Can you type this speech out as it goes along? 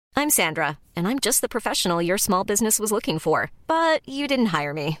I'm Sandra, and I'm just the professional your small business was looking for. But you didn't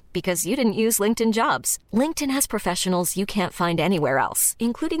hire me because you didn't use LinkedIn Jobs. LinkedIn has professionals you can't find anywhere else,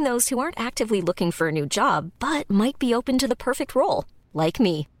 including those who aren't actively looking for a new job, but might be open to the perfect role, like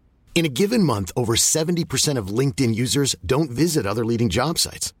me. In a given month, over 70% of LinkedIn users don't visit other leading job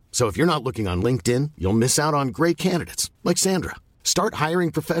sites. So if you're not looking on LinkedIn, you'll miss out on great candidates like Sandra. Start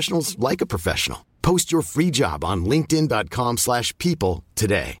hiring professionals like a professional. Post your free job on linkedin.com/people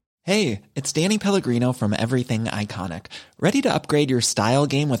today. Hey, it's Danny Pellegrino from Everything Iconic. Ready to upgrade your style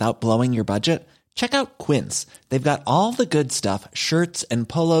game without blowing your budget? Check out Quince. They've got all the good stuff, shirts and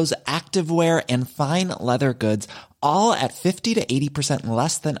polos, activewear, and fine leather goods, all at 50 to 80%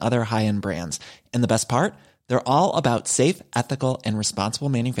 less than other high-end brands. And the best part? They're all about safe, ethical, and responsible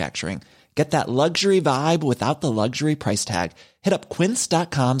manufacturing. Get that luxury vibe without the luxury price tag. Hit up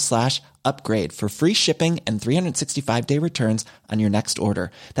quince.com/upgrade for free shipping and 365-day returns on your next order.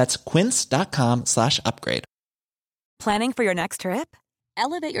 That's quince.com/upgrade. Planning for your next trip?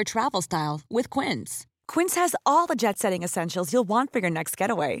 Elevate your travel style with Quince. Quince has all the jet-setting essentials you'll want for your next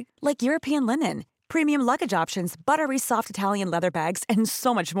getaway, like European linen, premium luggage options, buttery soft Italian leather bags, and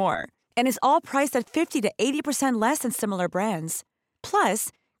so much more. And is all priced at 50 to 80% less than similar brands. Plus,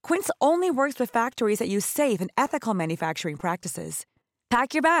 Quince only works with factories that use safe and ethical manufacturing practices.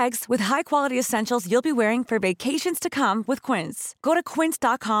 Pack your bags with high-quality essentials you'll be wearing for vacations to come with Quince. Go to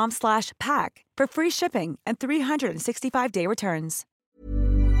quince.com/pack for free shipping and 365-day returns.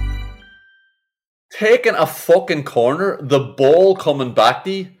 Taking a fucking corner, the ball coming back to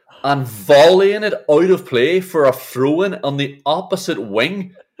you, and volleying it out of play for a throw-in on the opposite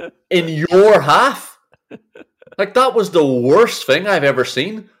wing in your half. Like, that was the worst thing I've ever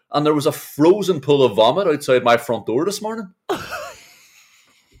seen. And there was a frozen pool of vomit outside my front door this morning.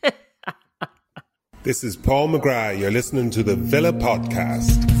 This is Paul McGrath. You're listening to the Villa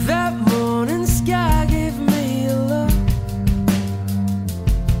Podcast. That morning sky gave me a look,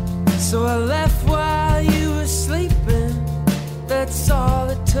 so I left while you were sleeping. That's all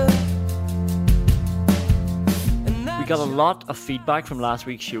it took. We got a lot of feedback from last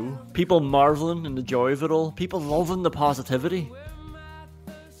week's show. People marvelling in the joy of it all. People loving the positivity.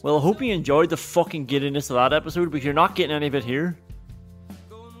 Well, I hope you enjoyed the fucking giddiness of that episode, because you're not getting any of it here.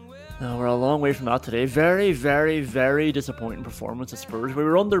 No, we're a long way from that today. Very, very, very disappointing performance at Spurs. We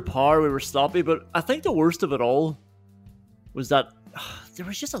were under par, we were sloppy, but I think the worst of it all was that there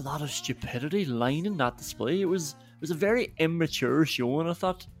was just a lot of stupidity lining that display. It was a very immature showing, I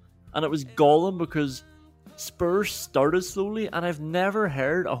thought. And it was galling because Spurs started slowly, and I've never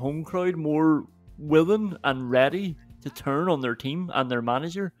heard a home crowd more willing and ready to turn on their team and their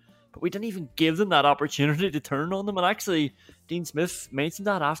manager. But we didn't even give them that opportunity to turn on them. And actually, Dean Smith mentioned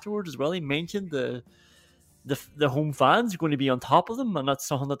that afterwards as well. He mentioned the home fans are going to be on top of them, and that's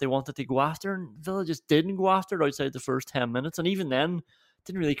something that they wanted to go after. And Villa just didn't go after it outside the first 10 minutes. And even then,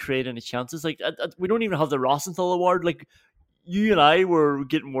 didn't really create any chances. Like, we don't even have the Rosenthal Award. Like, you and I were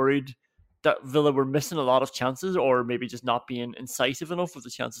getting worried that Villa were missing a lot of chances, or maybe just not being incisive enough with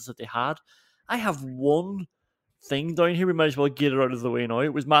the chances that they had. I have one thing down here. We might as well get it out of the way now.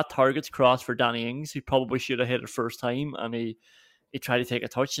 It was Matt Targett's cross for Danny Ings, who probably should have hit it first time, and he tried to take a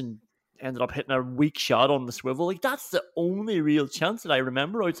touch and ended up hitting a weak shot on the swivel. Like, that's the only real chance that I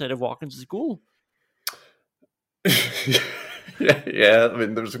remember outside of Watkins' goal. Yeah. I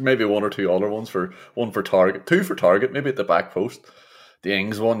mean, there's maybe one or two other ones one for Target, two for Target, maybe at the back post. The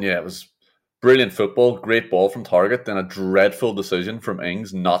Ings one, yeah, it was brilliant football, great ball from Target, then a dreadful decision from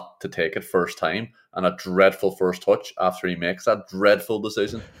Ings not to take it first time, and a dreadful first touch after he makes that dreadful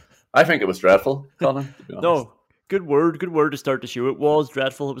decision. I think it was dreadful, Colin, to be honest. No, good word to start the show. It was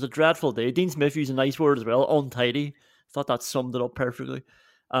dreadful. It was a dreadful day. Dean Smith used a nice word as well, untidy. Thought that summed it up perfectly.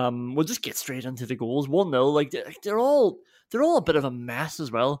 We'll just get straight into the goals. 1-0, like, they're all a bit of a mess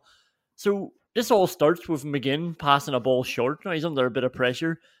as well. So this all starts with McGinn passing a ball short. Now he's under a bit of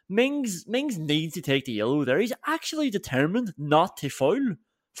pressure. Mings needs to take the yellow there. He's actually determined not to foul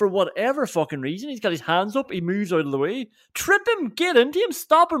for whatever fucking reason. He's got his hands up. He moves out of the way. Trip him. Get into him.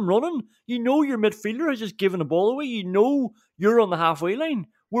 Stop him running. You know your midfielder has just given the ball away. You know you're on the halfway line.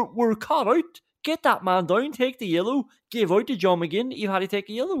 We're caught out. Get that man down. Take the yellow. Give out to John McGinn. You had to take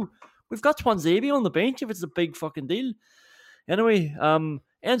a yellow. We've got Twanzebe on the bench if it's a big fucking deal. Anyway,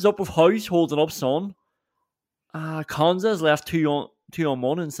 ends up with House holding up Son. Konza's left two on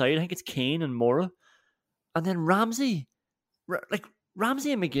one inside. I think it's Kane and Mora. And then Ramsey.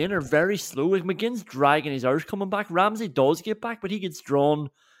 Ramsey and McGinn are very slow. Like, McGinn's dragging his arse coming back. Ramsey does get back, but he gets drawn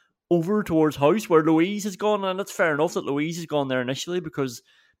over towards House where Louise has gone. And it's fair enough that Louise has gone there initially because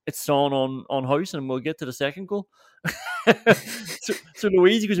it's Son on House, and we'll get to the second goal. so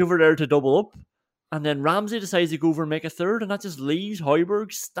Luiz goes over there to double up, and then Ramsey decides to go over and make a third, and that just leaves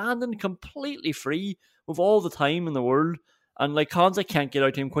Højbjerg standing completely free with all the time in the world. And like Konsa can't get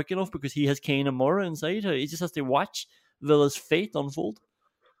out to him quick enough because he has Kane and Mora inside. He just has to watch Villa's fate unfold.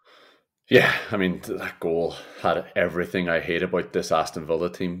 Yeah, I mean, that goal had everything I hate about this Aston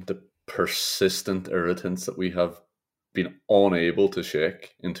Villa team. The persistent irritants that we have been unable to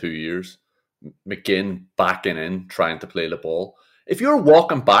shake in 2 years. McGinn backing in, trying to play the ball. If you're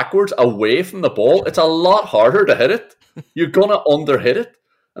walking backwards away from the ball, it's a lot harder to hit it. You're going to under-hit it.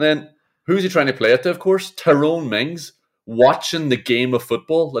 And then, who's he trying to play it to, of course? Tyrone Mings, watching the game of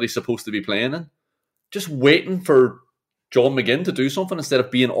football that he's supposed to be playing in. Just waiting for John McGinn to do something instead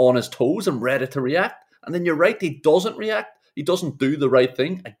of being on his toes and ready to react. And then you're right, he doesn't react. He doesn't do the right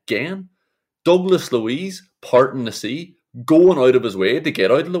thing again. Douglas Luiz, parting the sea, going out of his way to get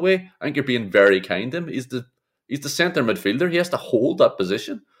out of the way. I think you're being very kind to him. He's the centre midfielder. He has to hold that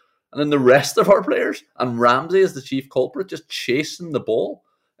position. And then the rest of our players, and Ramsey is the chief culprit, just chasing the ball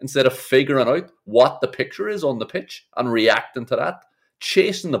instead of figuring out what the picture is on the pitch and reacting to that.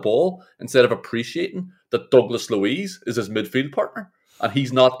 Chasing the ball instead of appreciating that Douglas Luiz is his midfield partner and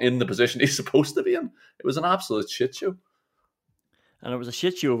he's not in the position he's supposed to be in. It was an absolute shit show. And it was a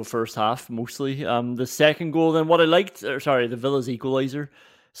shit show of a first half, mostly. The second goal, then, what I liked, the Villa's equaliser,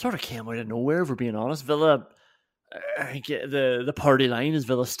 sort of came out of nowhere, if we're being honest. Villa, I think the party line is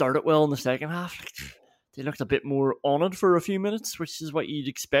Villa started well in the second half. They looked a bit more on it for a few minutes, which is what you'd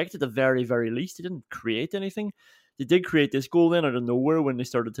expect at the very, very least. They didn't create anything. They did create this goal then out of nowhere when they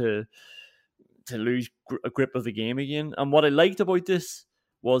started to lose a grip of the game again. And what I liked about this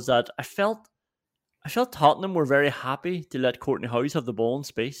was that I felt Tottenham were very happy to let Courtney House have the ball in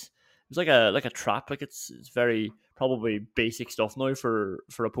space. It was like a trap. Like it's very probably basic stuff now for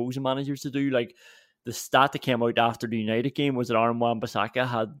opposing managers to do. Like the stat that came out after the United game was that Aaron Wan-Bissaka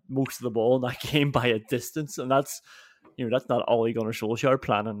had most of the ball in that game by a distance, and that's not Ole Gunnar Solskjaer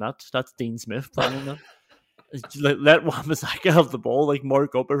planning that. That's Dean Smith planning that. Let Wan-Bissaka have the ball, like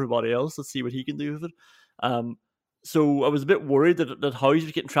mark up everybody else. Let's see what he can do with it. So I was a bit worried that House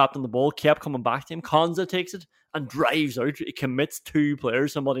was getting trapped on the ball, kept coming back to him. Konsa takes it and drives out. It commits two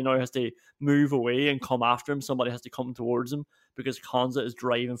players. Somebody now has to move away and come after him. Somebody has to come towards him because Konsa is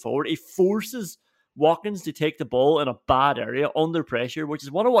driving forward. He forces Watkins to take the ball in a bad area under pressure, which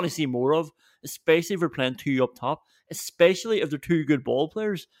is what I want to see more of, especially if we're playing two up top, especially if they're two good ball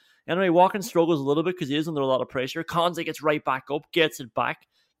players. Anyway, Watkins struggles a little bit because he is under a lot of pressure. Konsa gets right back up, gets it back,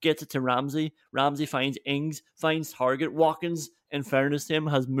 gets it to Ramsey. Ramsey finds Ings, finds Target. Watkins, in fairness to him,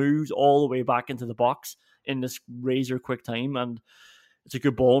 has moved all the way back into the box in this razor quick time, and it's a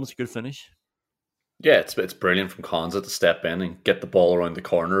good ball and it's a good finish. Yeah, it's brilliant from Konsa to step in and get the ball around the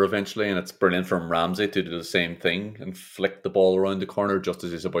corner eventually, and it's brilliant from Ramsey to do the same thing and flick the ball around the corner just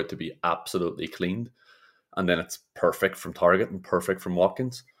as he's about to be absolutely cleaned. And then it's perfect from Target and perfect from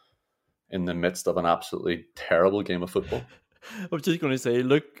Watkins in the midst of an absolutely terrible game of football. I was just going to say,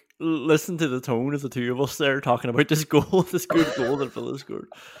 listen to the tone of the two of us there talking about this goal, this good goal that Villa scored.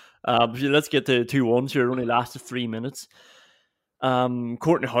 Let's get to 2-1. Sure, it only lasted 3 minutes.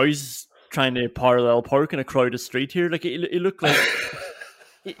 Courtney House trying to parallel park in a crowded street here. Like it looked like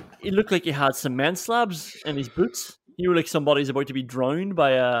it looked like he had cement slabs in his boots. You know, like somebody's about to be drowned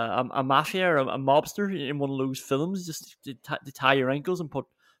by a mafia or a mobster in one of those films. Just to tie your ankles and put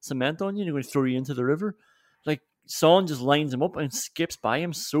cement on you and they're going to throw you into the river. Like Son just lines him up and skips by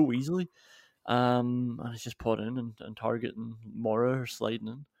him so easily. And it's just put in and Target and Mora are sliding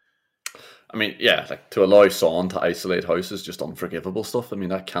in. I mean, yeah, like to allow Son to isolate House is just unforgivable stuff. I mean,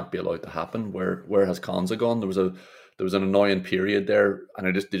 that can't be allowed to happen. Where has Konsa gone? There was an annoying period there and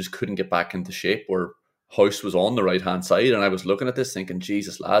they just couldn't get back into shape where House was on the right hand side and I was looking at this thinking,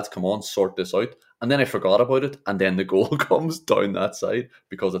 Jesus lads, come on, sort this out. And then I forgot about it and then the goal comes down that side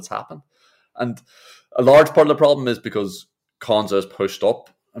because it's happened. And a large part of the problem is because Konsa is pushed up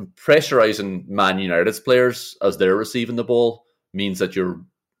and pressurising Man United's players as they're receiving the ball means that you're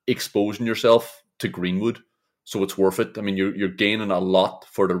exposing yourself to Greenwood. So it's worth it. I mean, you're gaining a lot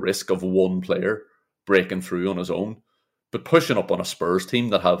for the risk of one player breaking through on his own. But pushing up on a Spurs team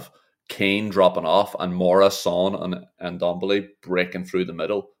that have Kane dropping off and Mora, Son and Ndombele breaking through the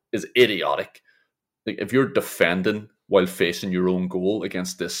middle is idiotic. Like, if you're defending while facing your own goal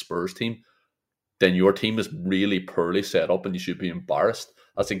against this Spurs team, then your team is really poorly set up and you should be embarrassed.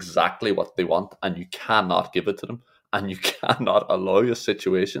 That's exactly what they want and you cannot give it to them. And you cannot allow a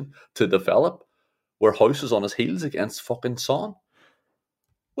situation to develop where House is on his heels against fucking Son.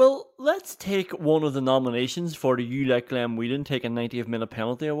 Well, let's take one of the nominations for the You Let Glenn Whelan take a 90th minute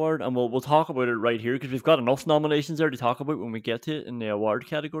penalty award, and we'll talk about it right here because we've got enough nominations there to talk about when we get to it in the award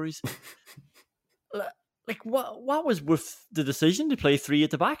categories. Like, what was with the decision to play 3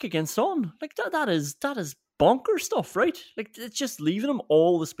 at the back against Son? Like, that is bonker stuff, right? Like, it's just leaving him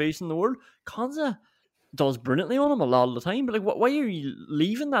all the space in the world. Konza does brilliantly on him a lot of the time, but like, why are you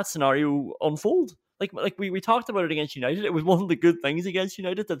leaving that scenario unfold? Like we talked about it against United. It was one of the good things against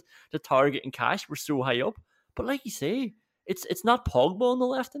United that the target and Cash were so high up. But like you say, it's not Pogba on the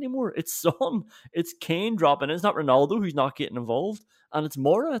left anymore. It's Son. It's Kane dropping in. It's not Ronaldo who's not getting involved, and it's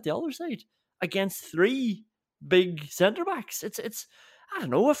Mora at the other side against 3 big centre backs. It's I don't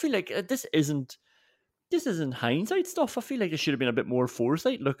know. I feel like this isn't hindsight stuff. I feel like there should have been a bit more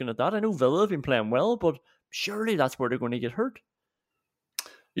foresight looking at that. I know Villa have been playing well, but surely that's where they're going to get hurt.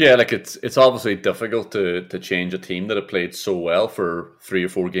 Yeah, like it's obviously difficult to change a team that have played so well for 3 or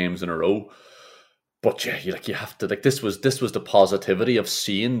 4 games in a row. But yeah, you have to, like, this was the positivity of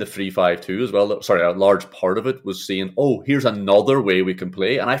seeing the 3-5-2 as well. Sorry, a large part of it was seeing, oh, here's another way we can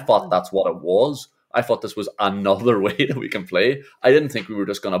play. And I thought that's what it was. I thought this was another way that we can play. I didn't think we were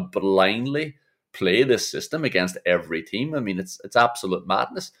just going to blindly play this system against every team. I mean, it's absolute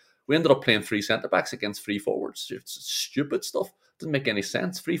madness. We ended up playing 3 centre-backs against 3 forwards. It's stupid stuff. Doesn't make any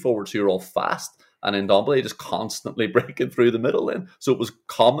sense. 3 forwards who are all fast, and Ndombele just constantly breaking through the middle then. So it was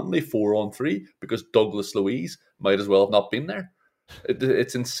commonly 4-on-3 because Douglas Luiz might as well have not been there.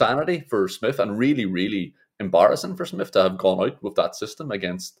 It's insanity for Smith, and really, really embarrassing for Smith to have gone out with that system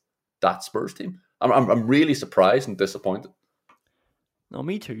against that Spurs team. I'm really surprised and disappointed. No,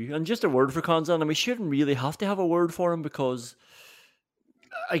 me too. And just a word for Konza, and we shouldn't really have to have a word for him because,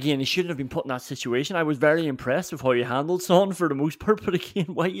 again, he shouldn't have been put in that situation. I was very impressed with how he handled Son for the most part, but again,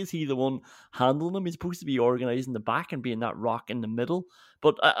 why is he the one handling him? He's supposed to be organising the back and being that rock in the middle.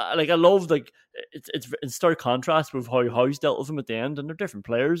 But I love, like, it's in stark contrast with how House dealt with him at the end, and they're different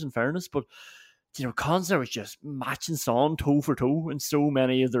players in fairness, but you know, Konza was just matching Son toe for toe in so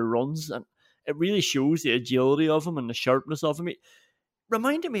many of their runs, and it really shows the agility of him and the sharpness of him. It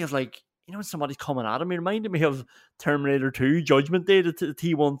reminded me of, like, you know, when somebody's coming at him, it reminded me of Terminator 2 Judgment Day, the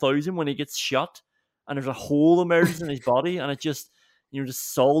T-1000, when he gets shot and there's a hole emerges in his body and it just, you know, the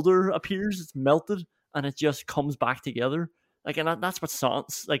solder appears, it's melted, and it just comes back together. Like, and that's what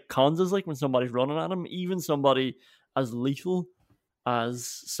Konza's like when somebody's running at him, even somebody as lethal as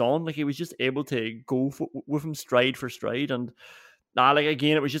Son. Like, he was just able to go with him stride for stride, and like,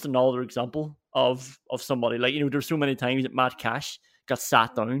 again, it was just another example of somebody, like, you know, there's so many times that Matt Cash got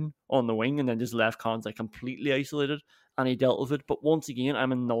sat down on the wing and then just left Konza completely isolated, and he dealt with it. But once again,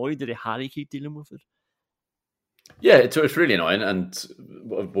 I'm annoyed that he had to keep dealing with it. Yeah, it's really annoying, and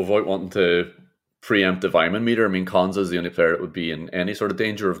without wanting to preempt the Vyman meter, I mean, Konza is the only player that would be in any sort of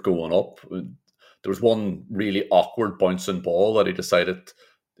danger of going up. There was one really awkward bouncing ball that he decided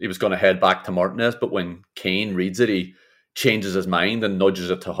he was going to head back to Martinez, but when Kane reads it, he changes his mind and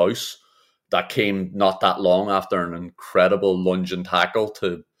nudges it to House. That came not that long after an incredible lunge and tackle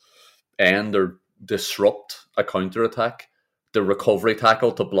to end or disrupt a counter-attack. The recovery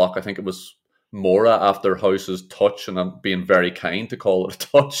tackle to block, I think it was Mora after House's touch, and I'm being very kind to call it a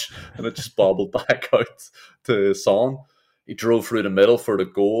touch, and it just bobbled back out to Son. He drove through the middle for the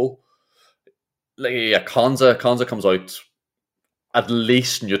goal. Like, yeah, Konza comes out at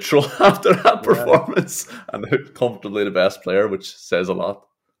least neutral after that performance, and comfortably the best player, which says a lot.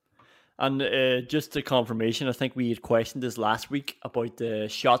 And just a confirmation, I think we had questioned this last week about the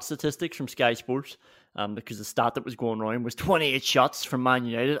shot statistics from Sky Sports, because the stat that was going around was 28 shots from Man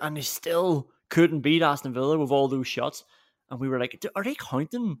United, and they still couldn't beat Aston Villa with all those shots. And we were like, are they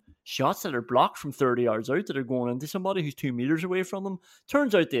counting shots that are blocked from 30 yards out that are going into somebody who's 2 meters away from them?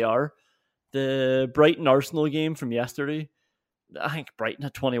 Turns out they are. The Brighton-Arsenal game from yesterday, I think Brighton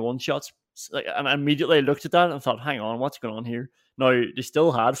had 21 shots. And I immediately looked at that and thought, hang on, what's going on here? Now, they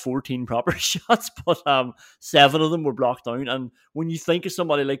still had 14 proper shots, but 7 of them were blocked down. And when you think of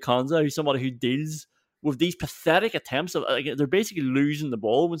somebody like Konza, who's somebody who deals with these pathetic attempts, they're basically losing the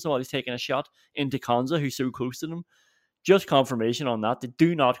ball when somebody's taking a shot into Konza, who's so close to them. Just confirmation on that. They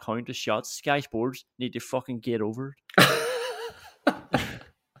do not count as shots. Sky Sports need to fucking get over it.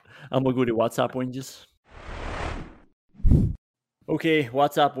 And we'll go to WhatsApp whinges. Okay,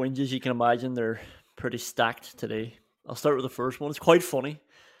 WhatsApp whinges, you can imagine they're pretty stacked today. I'll start with the first one. It's quite funny.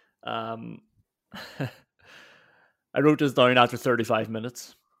 I wrote this down after 35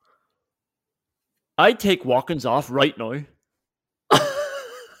 minutes. I'd take Watkins off right now.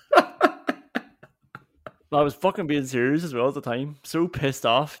 I was fucking being serious as well at the time. So pissed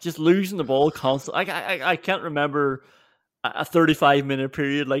off. Just losing the ball constantly. I can't remember a 35-minute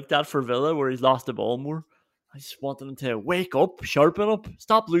period like that for Villa where he's lost the ball more. I just wanted him to wake up, sharpen up,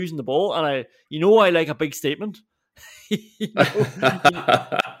 stop losing the ball. And I like a big statement. you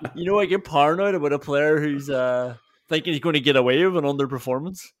know, I get paranoid about a player who's thinking he's going to get away with an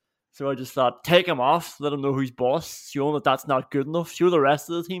underperformance. So I just thought, take him off, let him know who's boss, show him that that's not good enough, show the rest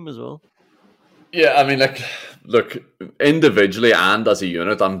of the team as well. Yeah, I mean, like, look, individually and as a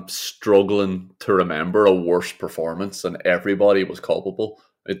unit, I'm struggling to remember a worse performance, and everybody was culpable.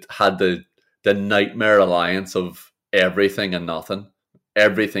 It had the nightmare alliance of everything and nothing,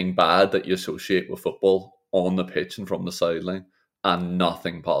 everything bad that you associate with football on the pitch and from the sideline, and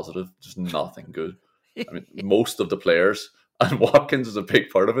nothing positive, just nothing good. I mean, most of the players, and Watkins is a big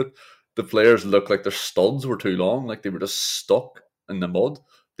part of it, the players looked like their studs were too long, like they were just stuck in the mud.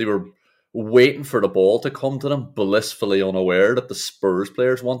 They were waiting for the ball to come to them, blissfully unaware that the Spurs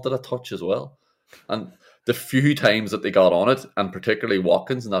players wanted a touch as well. And the few times that they got on it, and particularly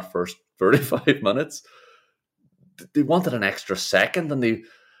Watkins in that first 35 minutes, they wanted an extra second, and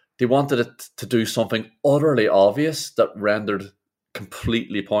they wanted it to do something utterly obvious that rendered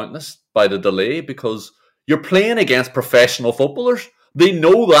completely pointless by the delay, because you're playing against professional footballers. They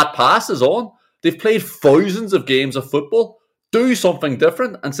know that pass is on. They've played thousands of games of football. Do something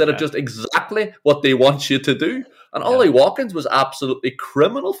different instead of just exactly what they want you to do. And Ollie Watkins was absolutely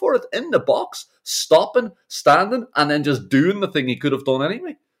criminal for it, in the box, stopping, standing, and then just doing the thing he could have done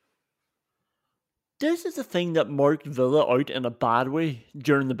anyway. This is the thing that marked Villa out in a bad way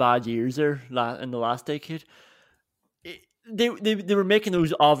during the bad years there in the last decade. They were making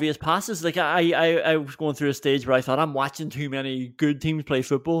those obvious passes. Like I was going through a stage where I thought, I'm watching too many good teams play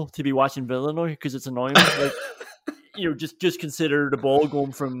football to be watching Villa now, because it's annoying. Like, you know, just consider the ball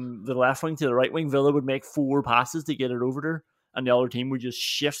going from the left wing to the right wing. Villa would make 4 passes to get it over there, and the other team would just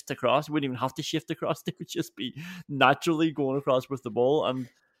shift across. Wouldn't even have to shift across. They would just be naturally going across with the ball. And,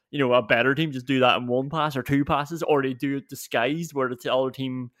 you know, a better team just do that in 1 pass or 2 passes, or they do it disguised where the other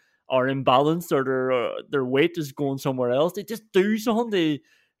team are imbalanced or their weight is going somewhere else. They just do something.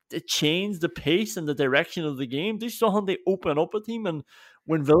 They change the pace and the direction of the game. Do something. They open up a team. And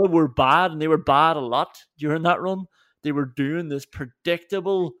when Villa were bad, and they were bad a lot during that run, they were doing this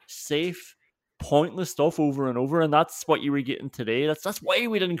predictable, safe, pointless stuff over and over, and that's what you were getting today. That's why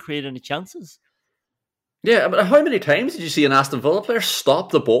we didn't create any chances. Yeah, but how many times did you see an Aston Villa player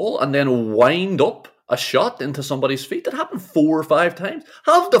stop the ball and then wind up a shot into somebody's feet? That happened 4 or 5 times.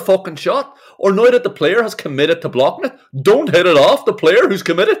 Have the fucking shot. Or now that the player has committed to blocking it, don't hit it off the player who's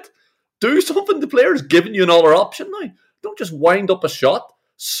committed. Do something. The player's giving you another option now. Don't just wind up a shot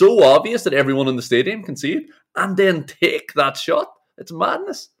so obvious that everyone in the stadium can see it, and then take that shot. It's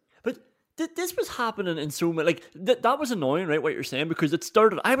madness. But this was happening in so many... Like, that was annoying, right, what you're saying, because it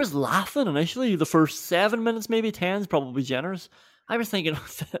started... I was laughing initially. The first 7 minutes, maybe 10 is probably generous. I was thinking,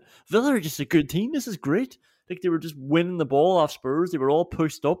 Villa are just a good team. This is great. Like, they were just winning the ball off Spurs. They were all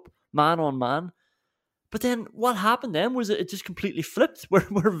pushed up, man on man. But then what happened then was it just completely flipped, where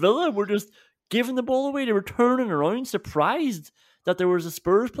Villa were just giving the ball away. They were turning around, surprised that there was a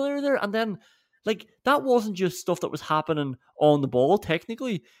Spurs player there. And then, like, that wasn't just stuff that was happening on the ball,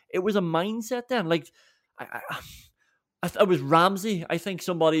 technically. It was a mindset then. Like, I was Ramsey. I think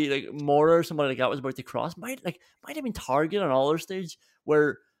somebody like Mora or somebody like that was about to cross. Might have been Target on all other stage,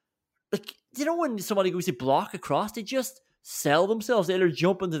 where, like, you know, when somebody goes to block across, they just sell themselves. They either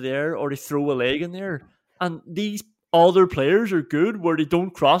jump into the air or they throw a leg in there. And these other players are good where they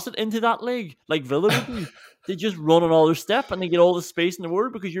don't cross it into that leg like Villa would do. They just run on all their step and they get all the space in the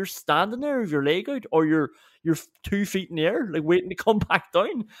world because you're standing there with your leg out, or you're 2 feet in the air, like waiting to come back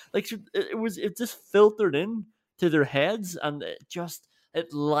down. Like, it just filtered in to their heads, and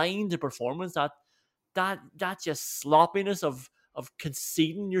it lined the performance. That just sloppiness of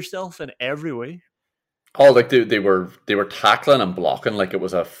conceding yourself in every way. Oh, like they were tackling and blocking like it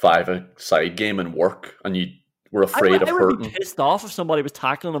was a 5-a-side game in work, and you were afraid of hurting. I would be pissed off if somebody was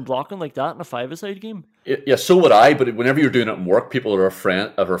tackling and blocking like that in a 5-a-side game. Yeah, so would I. But whenever you're doing it in work, people are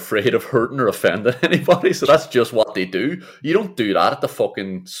afraid of hurting or offending anybody. So that's just what they do. You don't do that at the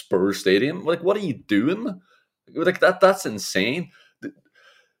fucking Spurs stadium. Like, what are you doing? Like that's insane.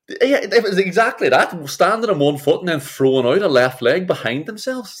 Yeah, it was exactly that. Standing on 1 foot and then throwing out a left leg behind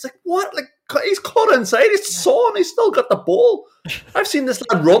themselves. It's like, what? Like, he's caught inside. He's sawn. He's still got the ball. I've seen this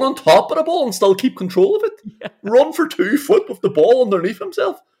lad run on top of the ball and still keep control of it. Yeah. Run for 2 foot with the ball underneath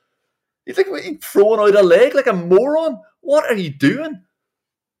himself. He's like throwing out a leg like a moron. What are you doing?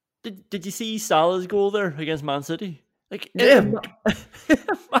 Did you see Salah's goal there against Man City? Like, yeah.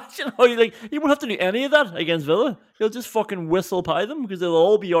 Imagine how you won't have to do any of that against Villa. He'll just fucking whistle by them because they'll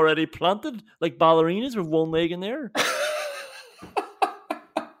all be already planted like ballerinas with one leg in there.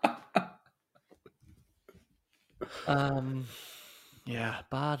 Yeah,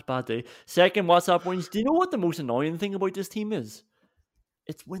 bad day. Second WhatsApp wins. Do you know what the most annoying thing about this team is?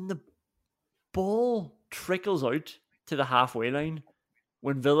 It's when the ball trickles out to the halfway line,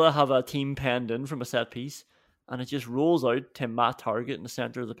 when Villa have a team penned in from a set piece, and it just rolls out to Matt Target in the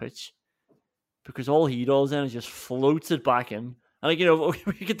centre of the pitch. Because all he does then is just floats it back in. And like,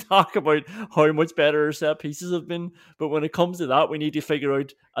 we could talk about how much better our set pieces have been, but when it comes to that, we need to figure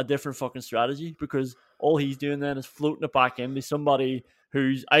out a different fucking strategy, because all he's doing then is floating it back in to somebody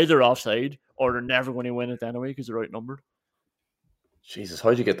who's either offside or they're never going to win it anyway because they're outnumbered. Jesus,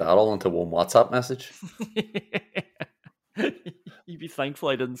 how'd you get that all into one WhatsApp message? You'd be thankful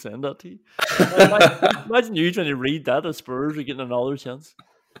I didn't send that to you. Imagine you trying to read that as Spurs are getting another chance.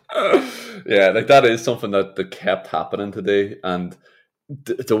 Yeah, like that is something that kept happening today, and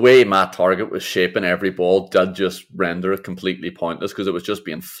the way Matt Target was shaping every ball did just render it completely pointless because it was just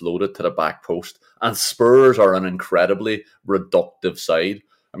being floated to the back post. And Spurs are an incredibly reductive side.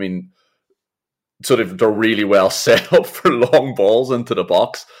 I mean, they're really well set up for long balls into the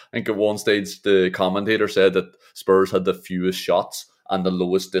box. I think at one stage the commentator said that Spurs had the fewest shots and the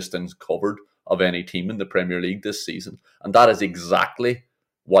lowest distance covered of any team in the Premier League this season, and that is exactly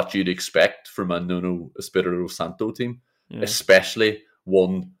what you'd expect from a Nuno Espirito Santo team, especially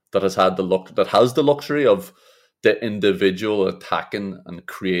one that has the luxury of the individual attacking and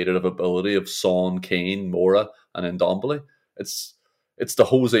creative ability of Son, Kane, Mora, and Ndombele. It's the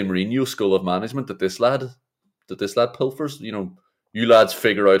Jose Mourinho school of management that this lad pilfers. You lads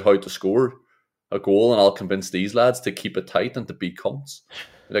figure out how to score a goal, and I'll convince these lads to keep it tight and to be cunts.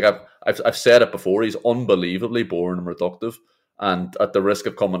 Like I've said it before, he's unbelievably boring and reductive. And at the risk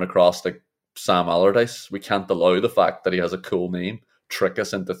of coming across like Sam Allardyce, we can't allow the fact that he has a cool name trick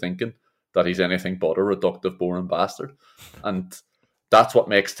us into thinking that he's anything but a reductive, boring bastard. And that's what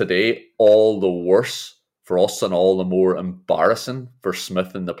makes today all the worse for us and all the more embarrassing for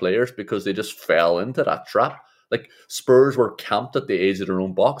Smith and the players, because they just fell into that trap. Like, Spurs were camped at the edge of their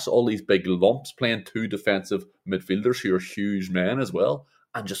own box, all these big lumps playing two defensive midfielders who are huge men as well,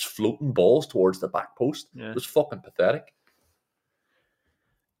 and just floating balls towards the back post. Yeah. It was fucking pathetic.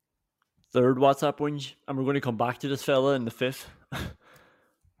 Third WhatsApp whinge, and we're going to come back to this fella in the fifth.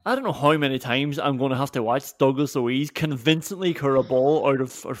 I don't know how many times I'm going to have to watch Douglas Luiz convincingly clear a ball out of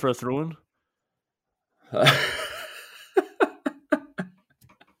for a throw-in. I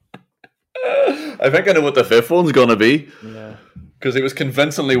think I know what the fifth one's going to be. Yeah. Because he was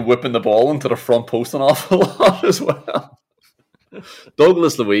convincingly whipping the ball into the front post an awful lot as well.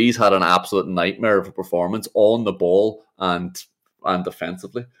 Douglas Luiz had an absolute nightmare of a performance on the ball and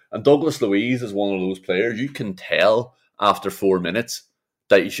defensively. And Douglas Luiz is one of those players you can tell after 4 minutes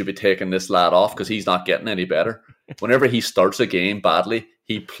that you should be taking this lad off because he's not getting any better. Whenever he starts a game badly,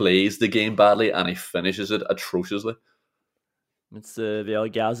 he plays the game badly and he finishes it atrociously. It's the El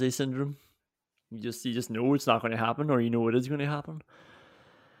Ghazi syndrome. You just know it's not going to happen, or you know it is going to happen.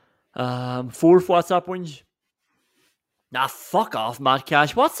 Fourth WhatsApp whinge. Nah, fuck off, Matt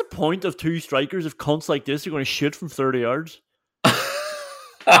Cash. What's the point of two strikers if cunts like this are going to shoot from 30 yards?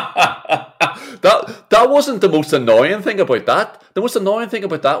 That wasn't the most annoying thing about that. The most annoying thing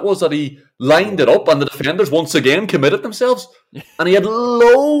about that was that he lined it up and the defenders once again committed themselves. And he had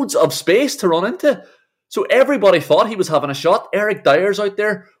loads of space to run into. So everybody thought he was having a shot. Eric Dyer's out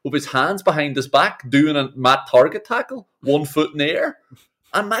there with his hands behind his back doing a Matt Target tackle, 1 foot in the air.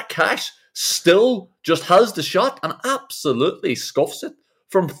 And Matt Cash still just has the shot and absolutely scuffs it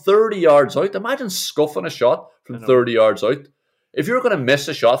from 30 yards out. Imagine scuffing a shot from 30 yards out. If you're going to miss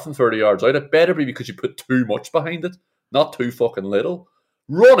a shot from 30 yards out, it better be because you put too much behind it, not too fucking little.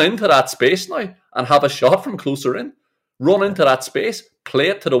 Run into that space now and have a shot from closer in. Run into that space, play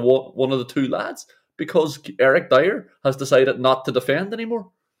it to the one of the two lads, because Eric Dyer has decided not to defend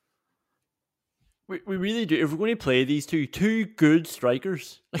anymore. We really do. If we're going to play these two good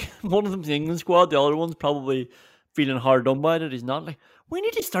strikers, like one of them's the England squad, the other one's probably feeling hard done by it. He's not. Like, we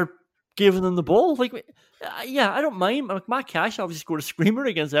need to start giving them the ball. Like, yeah, I don't mind. Like, Matt Cash obviously scored a screamer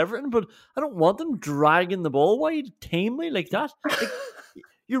against Everton, but I don't want them dragging the ball wide tamely like that. Like,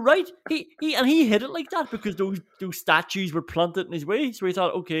 you're right. He hit it like that because those statues were planted in his way. So he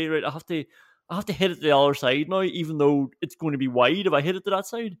thought, okay, right, I have to hit it to the other side now, even though it's going to be wide if I hit it to that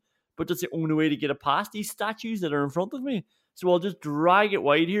side. But that's the only way to get it past these statues that are in front of me. So I'll just drag it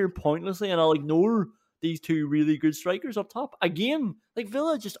wide here pointlessly, and I'll ignore these two really good strikers up top. Again, like,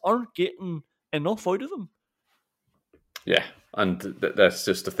 Villa just aren't getting enough out of them. Yeah, and that's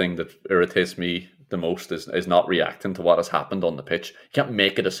just the thing that irritates me the most is not reacting to what has happened on the pitch. You can't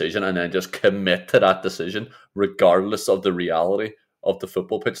make a decision and then just commit to that decision regardless of the reality of the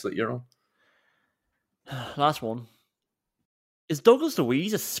football pitch that you're on. Last one. Is Douglas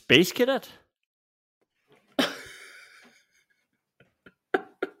Luiz a space cadet?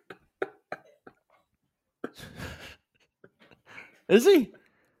 Is he?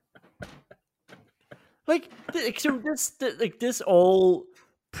 This all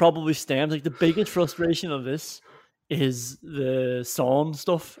probably stems. Like, the biggest frustration of this is the Son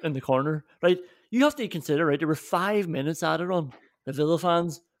stuff in the corner, right? You have to consider, right? There were 5 minutes added on. The Villa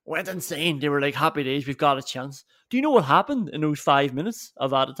fans went insane. They were like, happy days, we've got a chance. Do you know what happened in those 5 minutes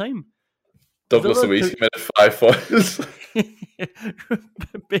of added time? Douglas Luiz committed 5 fouls.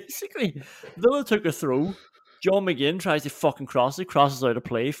 Basically, Villa took a throw. John McGinn tries to fucking cross it, crosses out of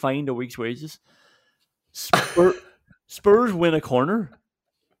play, fined a week's wages. Spurs win a corner,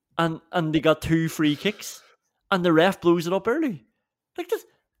 and they got 2 free kicks, and the ref blows it up early. Like,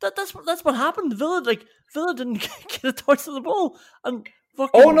 that's what happened. Villa didn't get a touch of the ball, and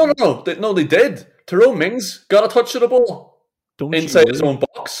fucking. Oh no, they did. Tyrone Mings got a touch of the ball inside his own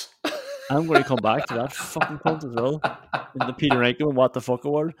box. I'm going to come back to that fucking cunt as well. In the Peter Rankin and What the Fuck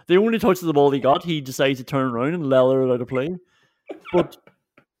award. The only touch of the ball he got, he decides to turn around and leather it out of play. But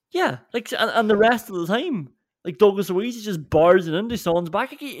yeah, like, and the rest of the time, like, Douglas Luiz is just bars it into Son's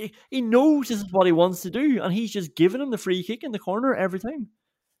back. Like, he knows this is what he wants to do, and he's just giving him the free kick in the corner every time.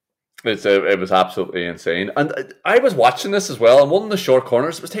 It was absolutely insane. And I was watching this as well, and one of the short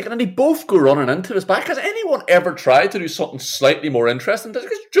corners was taken, and they both go running into his back. Has anyone ever tried to do something slightly more interesting?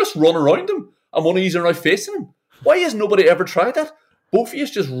 Just run around him, and one of these are now facing him. Why has nobody ever tried that? Both of you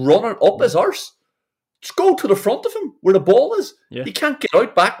just running up his arse. Just go to the front of him, where the ball is. Yeah. He can't get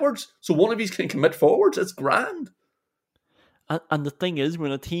out backwards, so one of you can commit forwards. It's grand. And the thing is,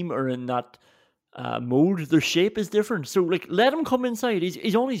 when a team are in that mode, their shape is different. So, like, let him come inside.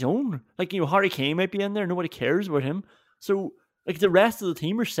 He's on his own. Like, Harry Kane might be in there. Nobody cares about him. So, like, the rest of the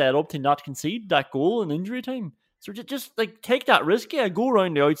team are set up to not concede that goal in injury time. So just like, take that risk. Yeah, go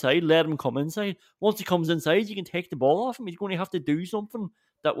around the outside. Let him come inside. Once he comes inside, you can take the ball off him. He's going to have to do something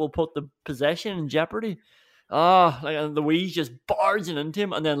that will put the possession in jeopardy. And the Luiz just barging into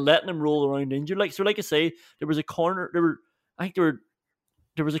him and then letting him roll around injured. Like I say, there was a corner.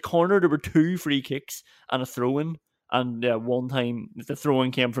 There was a corner, there were 2 free kicks and a throw-in, and one time the throw-in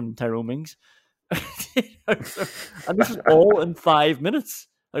came from Tyrone Mings. And this was all in 5 minutes,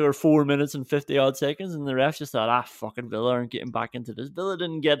 like, or 4 minutes and 50-odd seconds, and the refs just thought, fucking Villa aren't getting back into this. Villa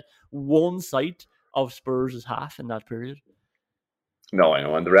didn't get one sight of Spurs' half in that period. No, I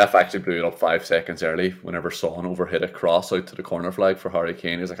know, and the ref actually blew it up 5 seconds early whenever Son overhit a cross out to the corner flag for Harry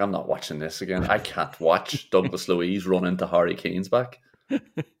Kane. He was like, I'm not watching this again. I can't watch Douglas Luiz run into Harry Kane's back.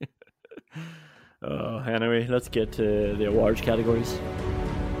 Anyway, let's get to the awards categories.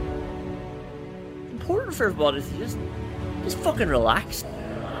 Important for everybody to just fucking relax.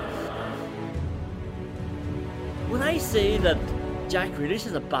 When I say that Jack Grealish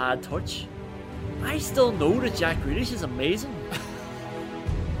is a bad touch, I still know that Jack Grealish is amazing.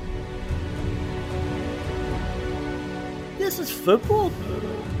 This is football.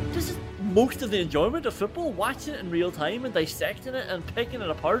 This is most of the enjoyment of football, watching it in real time and dissecting it and picking it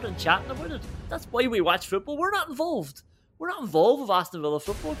apart and chatting about it. That's why we watch football. We're not involved with Aston Villa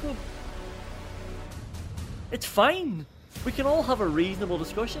Football Club. It's fine. We can all have a reasonable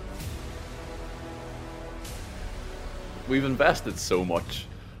discussion. We've invested so much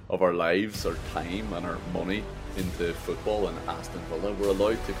of our lives, our time and our money into football and Aston Villa. We're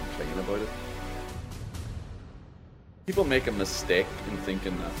allowed to complain about it. People make a mistake in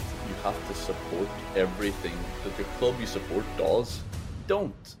thinking that you have to support everything that your club you support does.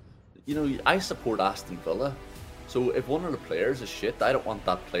 Don't. I support Aston Villa. So if one of the players is shit, I don't want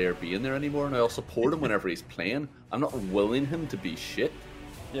that player being there anymore, and I'll support him whenever he's playing. I'm not willing him to be shit.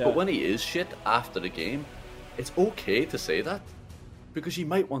 Yeah. But when he is shit after the game, it's okay to say that, because you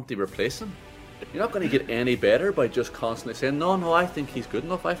might want to replace him. You're not going to get any better by just constantly saying, no, I think he's good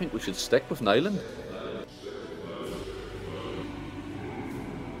enough. I think we should stick with Nyland.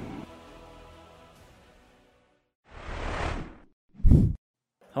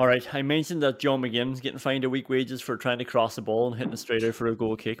 Alright, I mentioned that John McGinn's getting fined a week wages for trying to cross the ball and hitting it straight out for a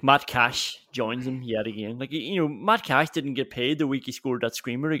goal kick. Matt Cash joins him yet again. Like, Matt Cash didn't get paid the week he scored that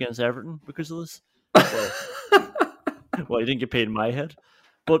screamer against Everton because of this. Well, he didn't get paid in my head.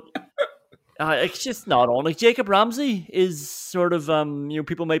 But it's just not on. Like, Jacob Ramsey is sort of,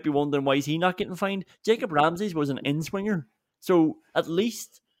 people might be wondering why is he not getting fined. Jacob Ramsey was an in-swinger. So at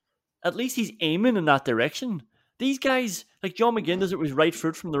least he's aiming in that direction. These guys, like John McGinn does it with his right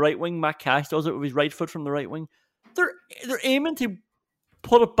foot from the right wing, Matt Cash does it with his right foot from the right wing. They're aiming to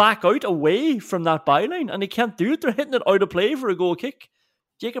put it back out away from that byline, and they can't do it. They're hitting it out of play for a goal kick.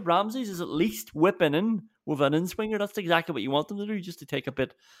 Jacob Ramsey's is at least whipping in with an in-swinger. That's exactly what you want him to do, just to take a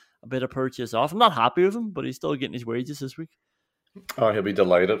bit of purchase off. I'm not happy with him, but he's still getting his wages this week. Oh, he'll be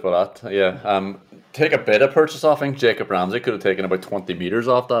delighted with that. Yeah. Take a bit of purchase off. I think Jacob Ramsey could have taken about 20 metres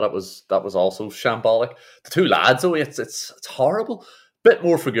off that. That was also shambolic. The two lads, though, it's horrible. Bit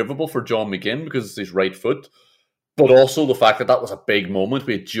more forgivable for John McGinn because it's his right foot. But also the fact that was a big moment.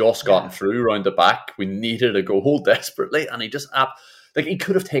 We had just gotten through round the back. We needed a goal desperately. And he just... he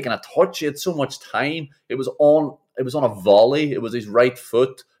could have taken a touch. He had so much time. It was on a volley. It was his right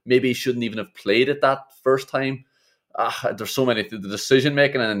foot. Maybe he shouldn't even have played it that first time. There's so many. The decision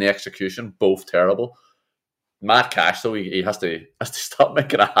making and the execution, both terrible. Matt Cash, though, he has to stop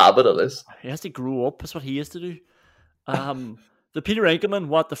making a habit of this. He has to grow up. That's what he has to do. The Peter Enkelman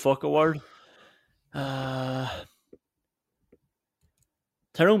what the fuck award.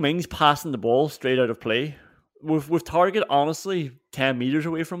 Tyrone Mings passing the ball straight out of play. With Target honestly 10 metres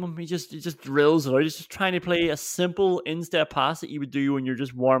away from him, he just drills it out. He's just trying to play a simple in-step pass that you would do when you're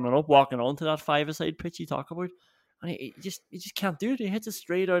just warming up, walking onto that five-a-side pitch you talk about. And he just can't do it. He hits it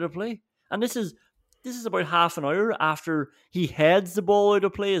straight out of play. And this is about half an hour after he heads the ball out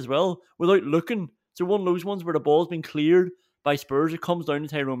of play as well, without looking. So one of those ones where the ball's been cleared by Spurs, it comes down to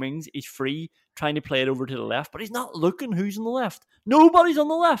Tyrone Mings, he's free, trying to play it over to the left, but he's not looking who's on the left. Nobody's on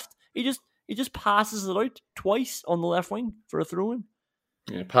the left. He just passes it out twice on the left wing for a throw-in.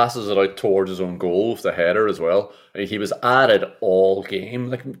 Yeah, passes it out towards his own goal with the header as well. He was at it all game.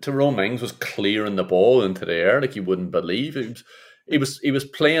 Like Tyrone Mings was clearing the ball into the air like you wouldn't believe. He was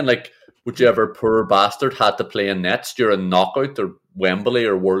playing like whichever poor bastard had to play in nets during knockout or Wembley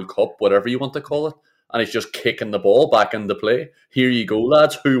or World Cup, whatever you want to call it. And he's just kicking the ball back into play. Here you go,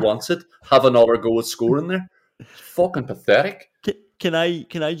 lads. Who wants it? Have another go at scoring there. It's fucking pathetic. Can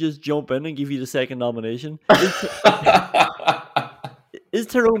I just jump in and give you the second nomination? Is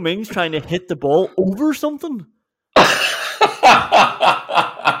Tyrone Mings trying to hit the ball over something?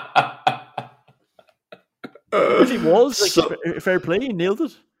 If he was, fair play, he nailed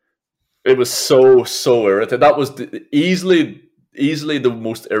it. It was so irritating. That was easily the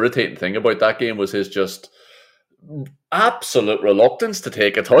most irritating thing about that game was his just absolute reluctance to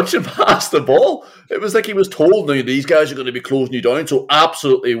take a touch and pass the ball. It was like he was told, "No, these guys are going to be closing you down, so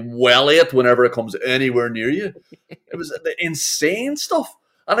absolutely well it whenever it comes anywhere near you." It was insane stuff.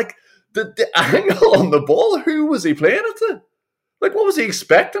 And like the angle on the ball, who was he playing it to? Like, what was he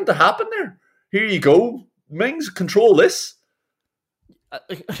expecting to happen there? Here you go, Mings, control this.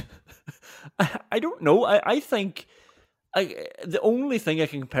 I don't know. I think the only thing I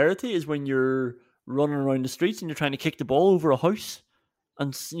can compare it to is when you're running around the streets and you're trying to kick the ball over a house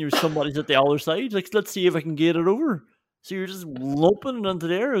and somebody's at the other side. Like, let's see if I can get it over. So you're just lumping it into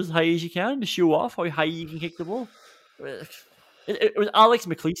there as high as you can to show off how high you can kick the ball. It was Alex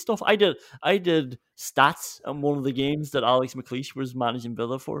McLeish stuff. I did stats on one of the games that Alex McLeish was managing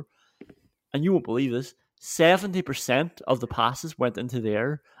Villa for, and you won't believe this. 70% of the passes went into the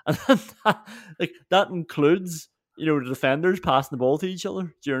air, and that includes the defenders passing the ball to each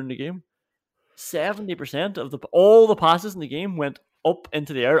other during the game. 70% of all the passes in the game went up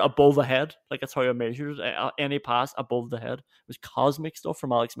into the air above the head. Like, that's how I measured it. Any pass above the head. It was cosmic stuff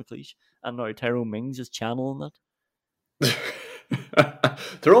from Alex McLeish, and now Tyrone Mings is channeling that.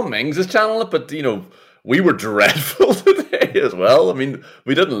 Tyrone Mings is channeling it, but we were dreadful today as well. I mean,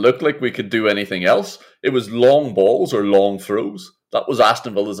 we didn't look like we could do anything else. It was long balls or long throws. That was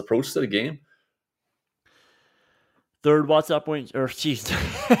Aston Villa's approach to the game. Third WhatsApp win, or jeez,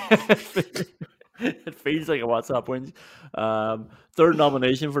 it feels like a WhatsApp win. Third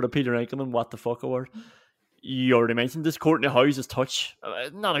nomination for the Peter Enkelman What the Fuck Award. You already mentioned this. Courtney House's touch,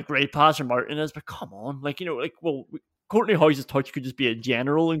 not a great pass from Martinez, but come on, Courtney House's touch could just be a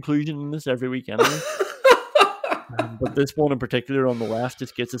general inclusion in this every week anyway. But this one in particular on the left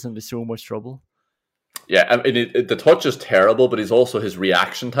just gets us into so much trouble. Yeah, I mean, the touch is terrible, but it's also his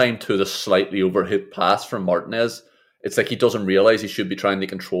reaction time to the slightly overhit pass from Martinez. It's like he doesn't realise he should be trying to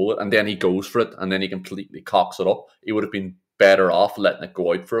control it, and then he goes for it, and then he completely cocks it up. He would have been better off letting it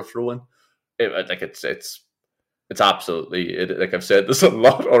go out for a throw-in. It's absolutely, like I've said this a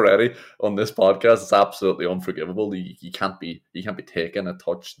lot already on this podcast, it's absolutely unforgivable. You can't be taking a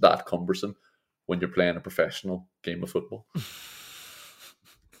touch that cumbersome when you're playing a professional game of football.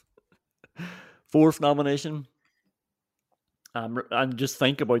 Fourth nomination. And just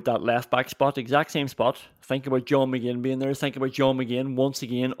think about that left back spot, exact same spot. Think about John McGinn being there. Think about John McGinn once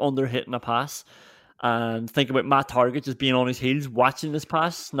again under hitting a pass. And think about Matt Target just being on his heels, watching this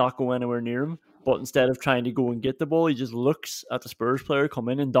pass, not go anywhere near him. but instead of trying to go and get the ball, he just looks at the Spurs player come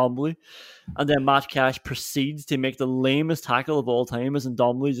in Ndombele, and then Matt Cash proceeds to make the lamest tackle of all time as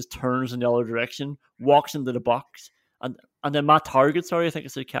Ndombele just turns in the other direction, walks into the box, and then Matt Target, I think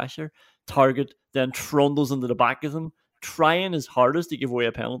it's a Casher, Target then trundles into the back of him, trying his hardest to give away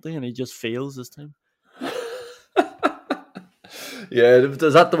a penalty, and he just fails this time. Yeah,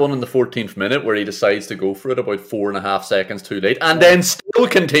 is that the one in the 14th minute where he decides to go for it about 4.5 seconds too late and then still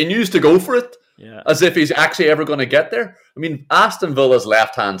continues to go for it? Yeah. As if he's actually ever going to get there. I mean, Aston Villa's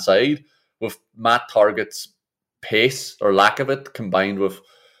left-hand side with Matt Target's pace or lack of it combined with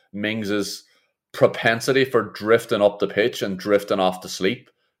Mings's propensity for drifting up the pitch and drifting off to sleep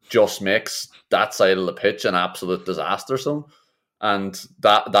just makes that side of the pitch an absolute disaster zone. And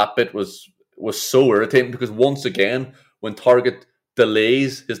that bit was so irritating because once again, when Target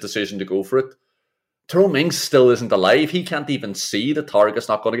delays his decision to go for it, Tyrone Mings still isn't alive. He can't even see the Target's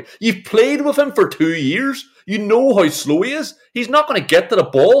not going to get... You've played with him for 2 years. You know how slow he is. He's not going to get to the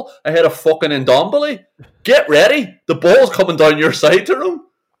ball ahead of fucking Ndombele. Get ready. The ball's coming down your side, Tyrone.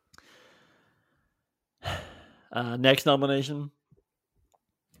 Next nomination.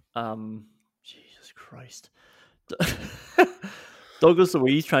 Jesus Christ. Douglas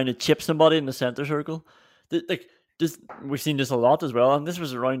Luiz trying to chip somebody in the centre circle. We've seen this a lot as well, and this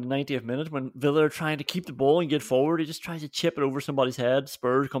was around the 90th minute when Villa are trying to keep the ball and get forward. He just tries to chip it over somebody's head.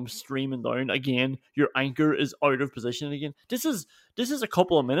 Spurs come streaming down again. Your anchor is out of position again. This is a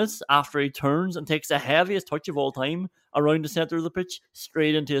couple of minutes after he turns and takes the heaviest touch of all time around the centre of the pitch,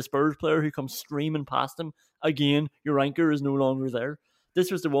 straight into a Spurs player who comes streaming past him. Again, your anchor is no longer there.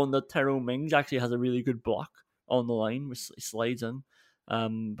 This was the one that Tyrone Mings actually has a really good block on the line, which slides in.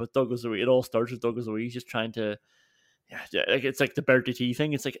 But Douglas Luiz, it all starts with Douglas Luiz just trying to... Yeah, like it's like the Bertie T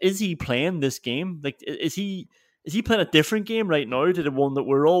thing. It's like, is he playing this game? Like, is he playing a different game right now to the one that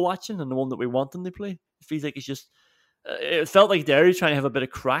we're all watching and the one that we want him to play? It feels like it's just. It felt like there he's trying to have a bit of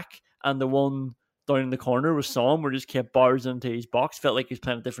crack, and the one down in the corner was Sam, where just kept bars into his box. Felt like he's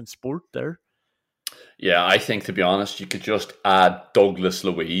playing a different sport there. Yeah, I think to be honest, you could just add Douglas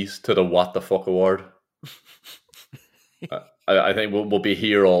Luiz to the What the Fuck award. I think we'll be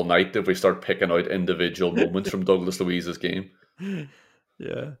here all night if we start picking out individual moments from Douglas Luiz's game.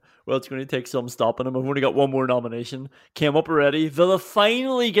 Yeah. Well, it's going to take some stopping him. I've only got one more nomination. Came up already. Villa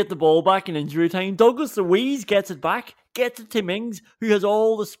finally get the ball back in injury time. Douglas Luiz gets it back. Gets it to Mings, who has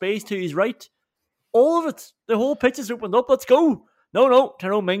all the space to his right. All of it. The whole pitch is opened up. Let's go. No.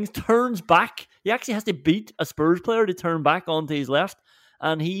 Tyrone Mings turns back. He actually has to beat a Spurs player to turn back onto his left.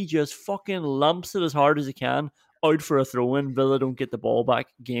 And he just fucking lumps it as hard as he can. Out for a throw-in. Villa don't get the ball back.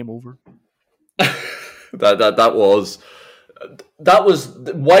 Game over. That was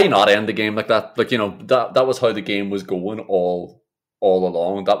why not end the game like that? Like, you know, that was how the game was going all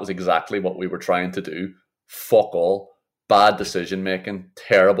along. That was exactly what we were trying to do. Fuck all. Bad decision making,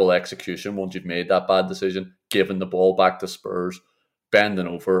 terrible execution once you've made that bad decision, giving the ball back to Spurs, bending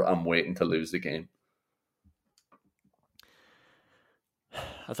over and waiting to lose the game.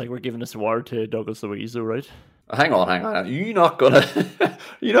 I think we're giving this award to Douglas Luiz, though, right? Hang on. You're not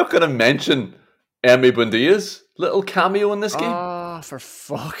gonna mention Emi Buendia's little cameo in this game? Ah, for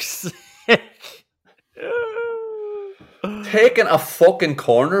fuck's sake. Taking a fucking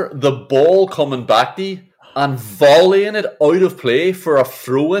corner, the ball coming back to you, and volleying it out of play for a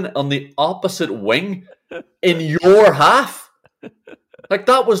throw-in on the opposite wing in your half. Like,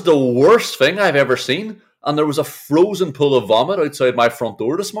 that was the worst thing I've ever seen. And there was a frozen pool of vomit outside my front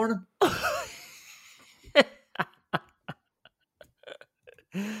door this morning.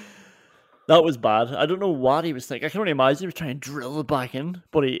 That was bad. I don't know what he was thinking. I can only imagine he was trying to drill it back in,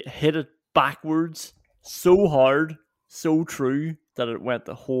 but he hit it backwards so hard, so true, that it went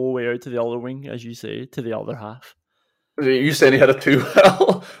the whole way out to the other wing, as you say, to the other half. You saying he had it too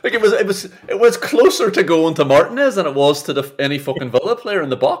well? Like, it was closer to going to Martinez than it was to any fucking Villa player in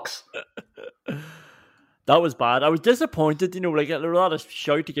the box. That was bad. I was disappointed, you know, like there were a lot of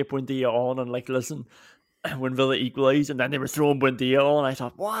shout to get Buendia on and like, listen, when Villa equalised and then they were throwing Buendia on, I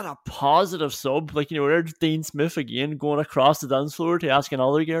thought, what a positive sub. Like, you know, there's Dean Smith again going across the dance floor to ask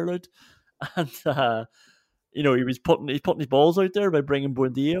another girl out. And, you know, he's putting his balls out there by bringing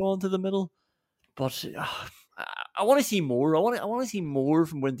Buendia onto the middle. But I want to see more. I want to see more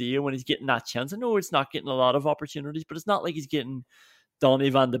from Buendia when he's getting that chance. I know it's not getting a lot of opportunities, but it's not like he's getting Donny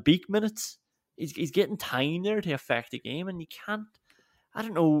van de Beek minutes. He's getting time there to affect the game, and you can't. I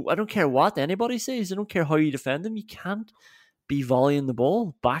don't know. I don't care what anybody says. I don't care how you defend him. You can't be volleying the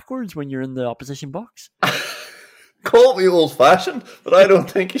ball backwards when you're in the opposition box. Call me old-fashioned, but I don't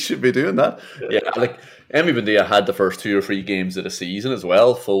think he should be doing that. Yeah, like Emi Buendia had the first 2 or 3 games of the season as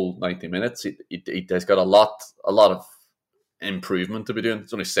well, full 90 minutes. He's got a lot of improvement to be doing.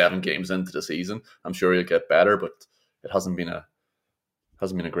 It's only 7 games into the season. I'm sure he'll get better, but it hasn't been a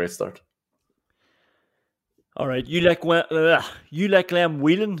great start. All right, you let Glenn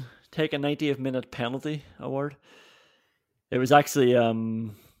Whelan take a 90th minute penalty award. It was actually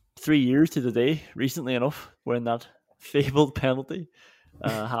 3 years to the day, recently enough, when that fabled penalty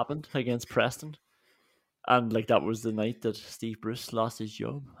happened against Preston. And like that was the night that Steve Bruce lost his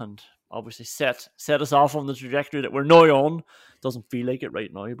job and obviously set us off on the trajectory that we're now on. Doesn't feel like it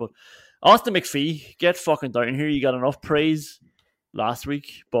right now, but Austin McPhee, get fucking down here. You got enough praise last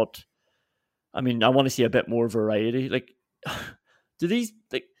week, but I mean, I want to see a bit more variety. Like,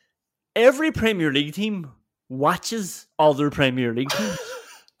 every Premier League team watches other Premier League teams.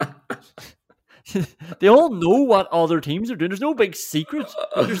 They all know what other teams are doing. There's no big secret.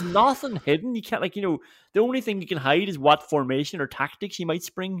 There's nothing hidden. You can't, the only thing you can hide is what formation or tactics you might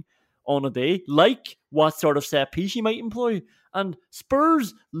spring on a day, like what sort of set piece you might employ. And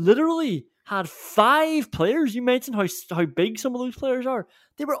Spurs literally had 5 players. You mentioned how big some of those players are.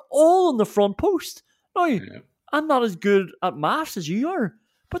 They were all on the front post. Now, I'm not as good at maths as you are,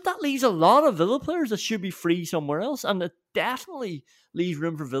 but that leaves a lot of Villa players that should be free somewhere else. And it definitely leaves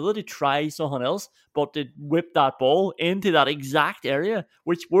room for Villa to try someone else, but to whip that ball into that exact area,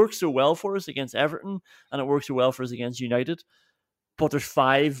 which works so well for us against Everton, and it works so well for us against United. But there's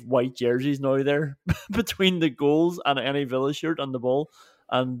 5 white jerseys now there between the goals and any Villa shirt and the ball,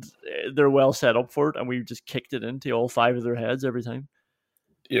 and they're well set up for it, and we've just kicked it into all 5 of their heads every time.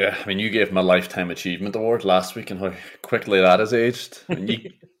 Yeah, I mean, you gave him a Lifetime Achievement Award last week and how quickly that has aged. I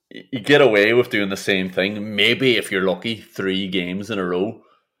mean, you get away with doing the same thing, maybe if you're lucky, 3 games in a row,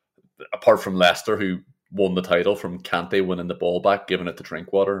 apart from Leicester, who won the title from Kante winning the ball back, giving it to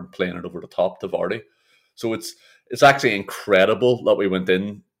Drinkwater and playing it over the top to Vardy. So it's actually incredible that we went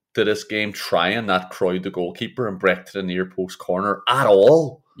in to this game trying not crowd the goalkeeper and break to the near post corner at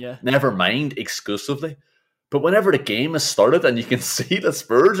all. Yeah. Never mind exclusively. But whenever the game has started and you can see the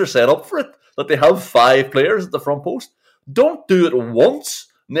Spurs are set up for it, that they have 5 players at the front post, don't do it once,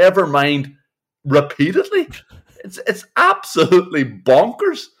 never mind repeatedly. It's absolutely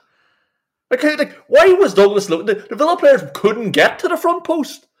bonkers. Like why was Douglas looking? The Villa players couldn't get to the front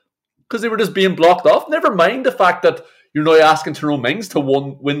post because they were just being blocked off. Never mind the fact that you're now asking Tyrone Mings to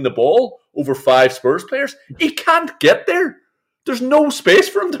win the ball over 5 Spurs players. He can't get there. There's no space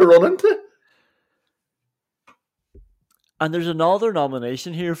for him to run into. And there's another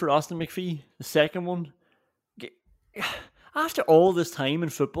nomination here for Austin McPhee, the second one. After all this time in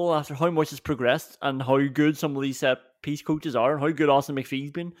football, after how much has progressed and how good some of these set-piece coaches are and how good Austin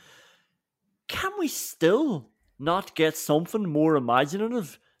McPhee's been, can we still not get something more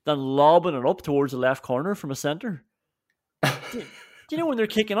imaginative than lobbing it up towards the left corner from a centre? Do you know when they're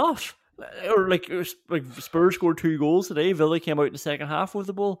kicking off? Or like Spurs scored 2 goals today, Villa came out in the second half with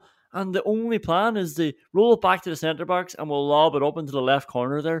the ball, and the only plan is to roll it back to the centre-backs and we'll lob it up into the left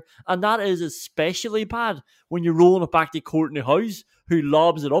corner there. And that is especially bad when you're rolling it back to Courtney House, who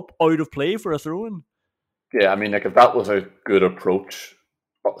lobs it up out of play for a throw-in. Yeah, I mean, like if that was a good approach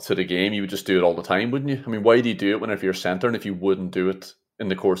to the game, you would just do it all the time, wouldn't you? I mean, why do you do it whenever you're centering if you wouldn't do it in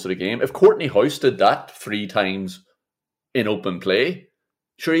the course of the game? If Courtney House did that 3 times in open play,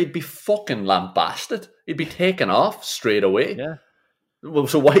 sure, he'd be fucking lambasted. He'd be taken off straight away. Yeah. Well,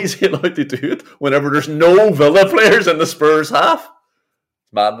 so why is he allowed to do it whenever there's no Villa players in the Spurs half?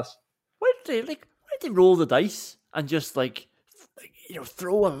 It's madness. Why did they roll the dice and just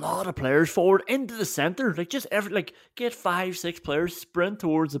throw a lot of players forward into the centre? Get 5-6 players, sprint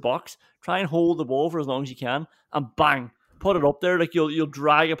towards the box, try and hold the ball for as long as you can, and bang, put it up there. Like you'll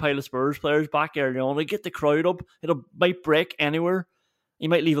drag a pile of Spurs players back early on, get the crowd up. Might break anywhere. You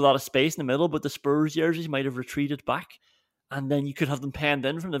might leave a lot of space in the middle, but the Spurs jerseys might have retreated back. And then you could have them penned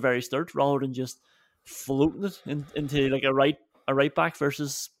in from the very start rather than just floating it into like a right back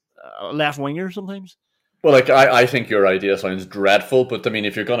versus a left winger sometimes. Well, I think your idea sounds dreadful, but I mean,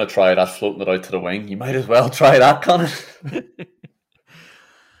 if you're going to try that, floating it out to the wing, you might as well try that, Connor.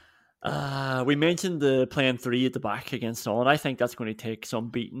 We mentioned the playing 3 at the back against Son. I think that's going to take some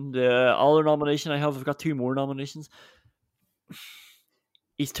beating. The other nomination I've got 2 more nominations.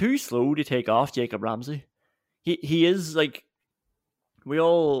 He's too slow to take off Jacob Ramsey. He is like, we're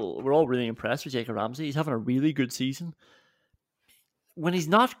all really impressed with Jacob Ramsey. He's having a really good season. When he's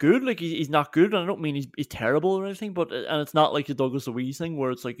not good, he's not good, and I don't mean he's terrible or anything, and it's not like the Douglas Luiz thing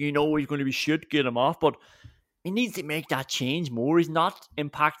where it's like, he's going to be shit, get him off, but he needs to make that change more. He's not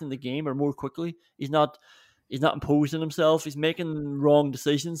impacting the game or more quickly. He's not He's not imposing himself. He's making wrong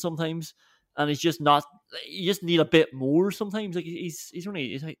decisions sometimes, and he's just not. You just need a bit more sometimes. Like he's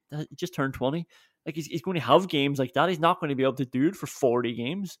he just turned 20. Like he's going to have games like that. He's not going to be able to do it for 40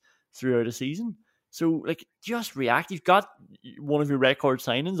 games throughout a season. So, like, just react. You've got one of your record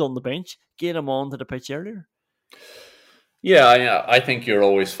signings on the bench. Get him onto the pitch earlier. Yeah, I think you're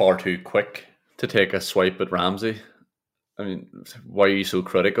always far too quick to take a swipe at Ramsey. I mean, why are you so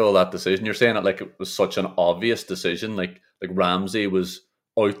critical of that decision? You're saying it like it was such an obvious decision. Like Ramsey was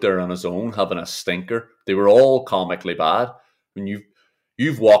out there on his own having a stinker. They were all comically bad. I mean,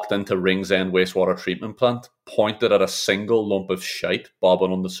 you've walked into Ringsend Wastewater Treatment Plant, pointed at a single lump of shite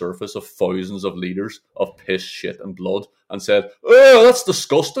bobbing on the surface of thousands of litres of piss, shit and blood and said, "Oh, that's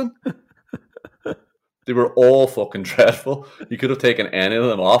disgusting." They were all fucking dreadful. You could have taken any of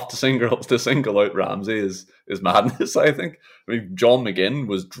them off to single out Ramsey is madness, I think. I mean, John McGinn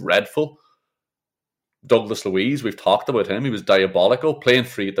was dreadful. Douglas Luiz, we've talked about him. He was diabolical. Playing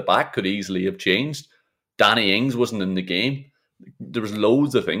three at the back could easily have changed. Danny Ings wasn't in the game. There was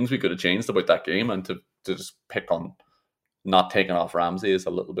loads of things we could have changed about that game, and to just pick on not taking off Ramsey is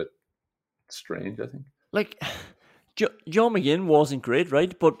a little bit strange, I think. Like, John McGinn wasn't great,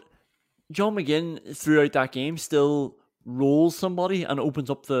 right? But John McGinn, throughout that game, still rolls somebody and opens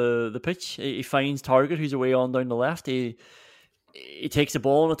up the pitch. He finds Target, who's away on down the left. He takes the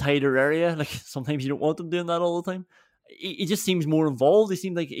ball in a tighter area. Like, sometimes you don't want him doing that all the time. He just seems more involved. He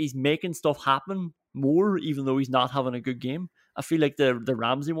seems like he's making stuff happen more, even though he's not having a good game. I feel like the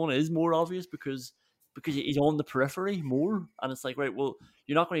Ramsey one is more obvious because he's on the periphery more. And it's like, right, well,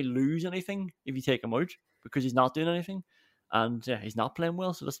 you're not going to lose anything if you take him out because he's not doing anything. And he's not playing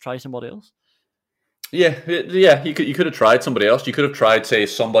well, so let's try somebody else. Yeah. You could have tried somebody else. You could have tried, say,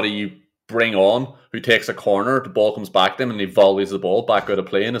 somebody you bring on who takes a corner, the ball comes back to him, and he volleys the ball back out of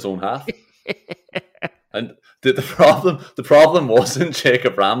play in his own half. And the problem wasn't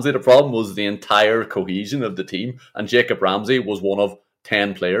Jacob Ramsey. The problem was the entire cohesion of the team, and Jacob Ramsey was one of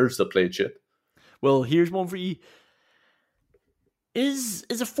 10 players that played shit. Well, here's one for you. Is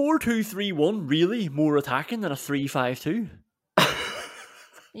a 4-2-3-1 really more attacking than a 3-5-2?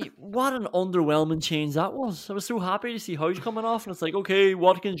 What an underwhelming change that was. I was so happy to see House coming off, and it's like, okay,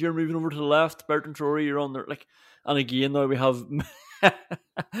 Watkins, you're moving over to the left. Bertrand Traore, you're on there. Like, and again, now we have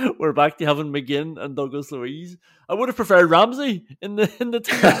we're back to having McGinn and Douglas Luiz. I would have preferred Ramsey in the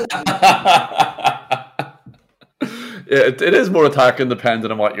team. Yeah, it is more attacking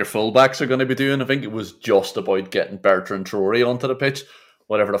depending on what your fullbacks are going to be doing. I think it was just about getting Bertrand Traore onto the pitch,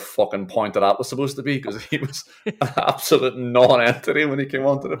 whatever the fucking point of that was supposed to be, because he was an absolute non-entity when he came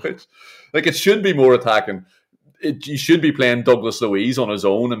onto the pitch. Like, it should be more attacking. You should be playing Douglas Luiz on his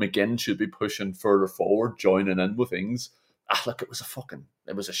own, and McGinn should be pushing further forward, joining in with things. Look, it was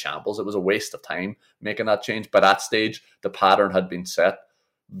a shambles. It was a waste of time making that change. By that stage, the pattern had been set.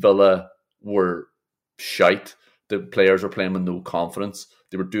 Villa were shite. The players were playing with no confidence.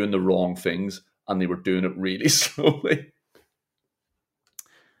 They were doing the wrong things, and they were doing it really slowly.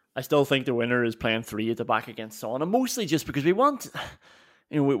 I still think the winner is playing three at the back against Son, and mostly just because we want...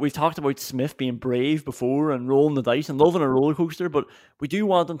 we've talked about Smith being brave before and rolling the dice and loving a roller coaster, but we do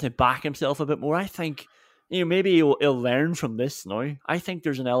want him to back himself a bit more. I think, maybe he'll learn from this now. I think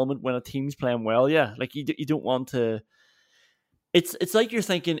there's an element when a team's playing well, like you don't want to... It's like you're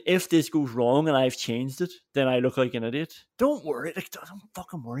thinking, if this goes wrong and I've changed it, then I look like an idiot. Don't worry. Don't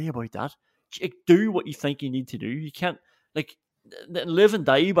fucking worry about that. Do what you think you need to do. You can't, live and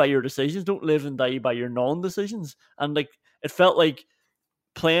die by your decisions. Don't live and die by your non-decisions. And, it felt like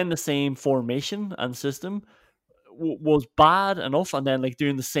playing the same formation and system was bad enough. And then,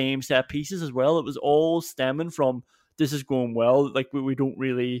 doing the same set pieces as well. It was all stemming from, this is going well. We don't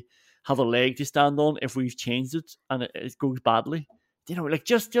really have a leg to stand on if we've changed it and it goes badly.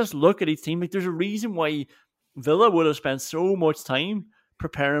 Just look at each team. There's a reason why Villa would have spent so much time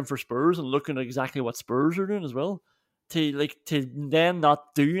preparing for Spurs and looking at exactly what Spurs are doing as well. To then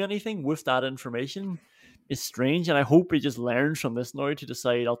not do anything with that information is strange, and I hope he just learns from this now to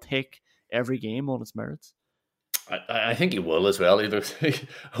decide, I'll take every game on its merits. I think he will as well.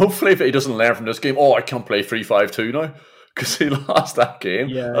 Hopefully, if he doesn't learn from this game, I can't play 3-5-2 now, because he lost that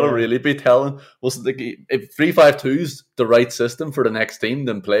game. That'll really be telling. If 3-5-2 is the right system for the next team,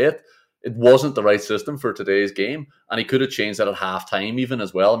 then play it. It wasn't the right system for today's game, and he could have changed that at half-time even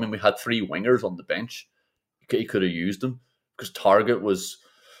as well. I mean, we had 3 wingers on the bench. He could have used them, because Target was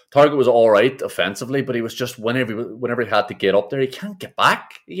all right offensively, but he was just, whenever he had to get up there, he can't get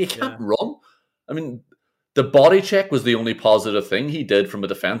back. He can't run. I mean, the body check was the only positive thing he did from a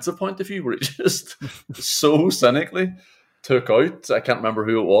defensive point of view, where he just so cynically. took out, I can't remember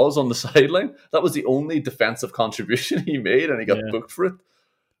who it was, on the sideline. That was the only defensive contribution he made, and he got booked for it.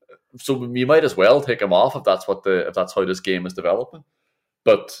 So you might as well take him off if that's how this game is developing.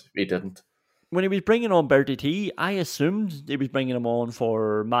 But he didn't. When he was bringing on Bertie T, I assumed he was bringing him on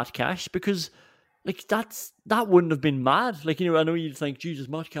for Matt Cash, because like that wouldn't have been mad. Like, I know you'd think, Jesus,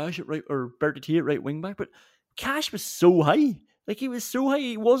 Matt Cash at right, or Bertie T at right wing back, but Cash was so high. Like, he was so high,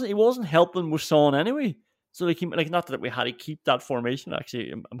 he wasn't helping with Son anyway. So not that we had to keep that formation.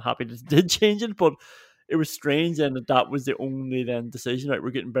 Actually, I'm happy that did change it, but it was strange, and that was the only then decision. Right,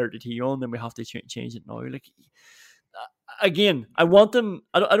 we're getting Bertie T on, then we have to change it now. Like, again, I want them.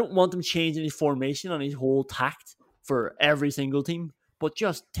 I don't want them changing his formation and his whole tact for every single team, but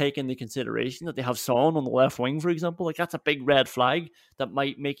just take into consideration that they have Son on the left wing, for example. Like, that's a big red flag that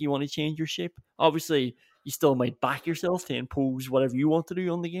might make you want to change your shape. Obviously, you still might back yourself to impose whatever you want to do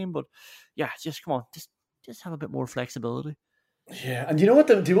on the game, but yeah, just come on, just have a bit more flexibility. Yeah, and do you know what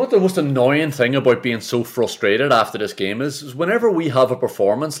the most annoying thing about being so frustrated after this game is whenever we have a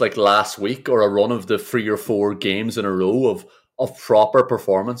performance like last week, or a run of the 3 or 4 games in a row of proper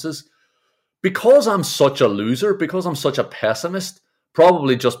performances, because I'm such a loser, because I'm such a pessimist,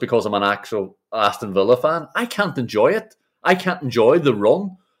 probably just because I'm an actual Aston Villa fan, I can't enjoy it. I can't enjoy the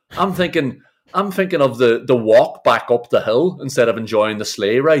run. I'm thinking of the walk back up the hill instead of enjoying the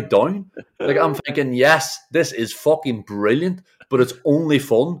sleigh ride down. Like, I'm thinking, yes, this is fucking brilliant, but it's only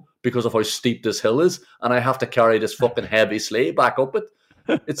fun because of how steep this hill is, and I have to carry this fucking heavy sleigh back up it.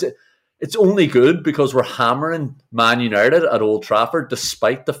 It's only good because we're hammering Man United at Old Trafford,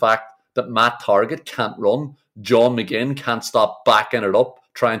 despite the fact that Matt Targett can't run, John McGinn can't stop backing it up,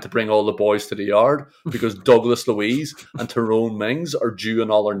 trying to bring all the boys to the yard because Douglas Luiz and Tyrone Mings are due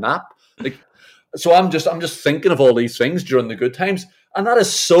another nap. Like, so I'm just thinking of all these things during the good times, and that is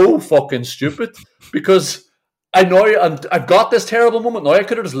so fucking stupid, because I know I've got this terrible moment now. I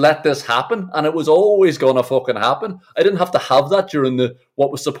could have just let this happen, and it was always going to fucking happen. I didn't have to have that during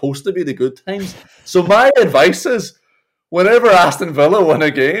what was supposed to be the good times. So my advice is, whenever Aston Villa win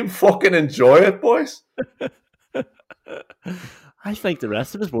a game, fucking enjoy it, boys. I think the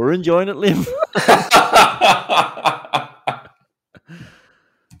rest of us were enjoying it, Liam.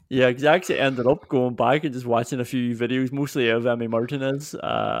 Yeah, because I actually ended up going back and just watching a few videos, mostly of Emi Martinez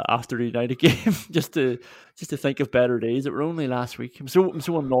after the United game, just to think of better days. It were only last week. I'm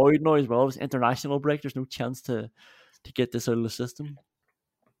so annoyed now as well. It was international break. There's no chance to get this out of the system.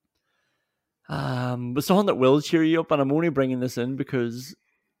 But something that will cheer you up, and I'm only bringing this in because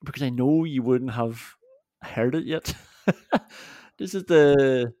I know you wouldn't have heard it yet. This is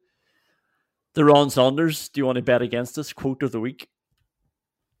the Ron Saunders, "Do you want to bet against us?" quote of the week.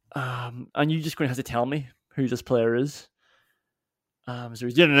 And you're just going to have to tell me who this player is. So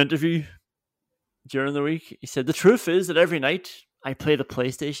he's doing an interview during the week. He said, "The truth is that every night I play the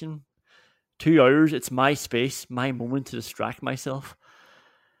PlayStation. 2 hours, it's my space, my moment to distract myself.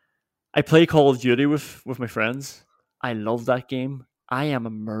 I play Call of Duty with my friends. I love that game. I am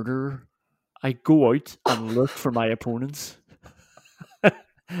a murderer. I go out and look for my opponents.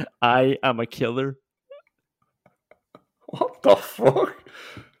 I am a killer." What the fuck?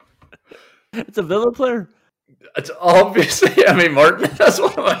 It's a Villa player. It's obviously Emi Martin. That's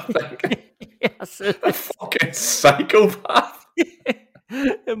what I'm thinking. Yes. A fucking psychopath.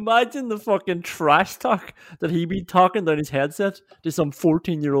 Imagine the fucking trash talk that he be talking down his headset to some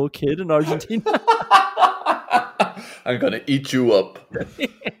 14-year-old kid in Argentina. I'm going to eat you up.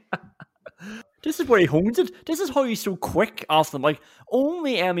 This is where he hones it. This is how he's so quick off the mic.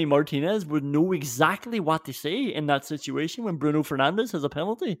 Only Emi Martinez would know exactly what to say in that situation when Bruno Fernandes has a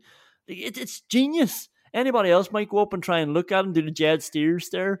penalty. It's genius. Anybody else might go up and try and look at him, do the Jed Steers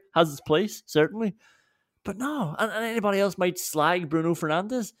stare, has his place, certainly. But no, and anybody else might slag Bruno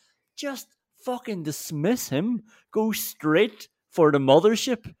Fernandes. Just fucking dismiss him. Go straight for the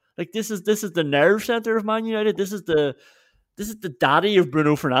mothership. Like, this is the nerve center of Man United. This is the daddy of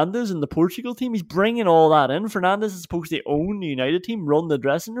Bruno Fernandes and the Portugal team. He's bringing all that in. Fernandes is supposed to own the United team, run the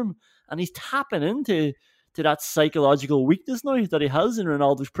dressing room, and he's tapping into that psychological weakness now that he has in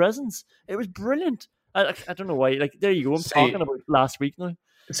Ronaldo's presence. It was brilliant. I don't know why. Like, there you go. I'm talking about last week now.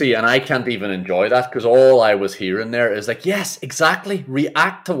 See, and I can't even enjoy that because all I was hearing there is like, yes, exactly.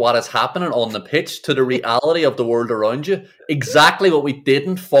 React to what is happening on the pitch, to the reality of the world around you. Exactly what we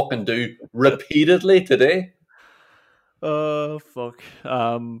didn't fucking do repeatedly today. Fuck.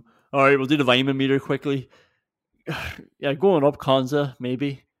 All right, we'll do the Weimann meter quickly. Yeah, going up Konza,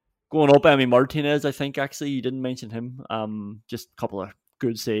 maybe. Going up Emi Martinez, I think, actually. You didn't mention him. Just a couple of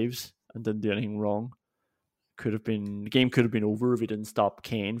good saves and didn't do anything wrong. The game could have been over if he didn't stop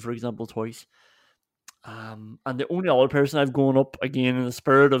Kane, for example, twice. And the only other person I've gone up again in the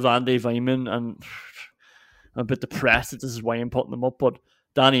spirit of Andy Weimann, and I'm a bit depressed that this is why I'm putting them up, but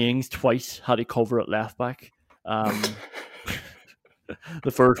Danny Ings twice had a cover at left back.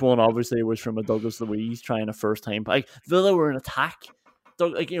 The first one obviously was from a Douglas Luiz trying a first time. Like Villa were in attack,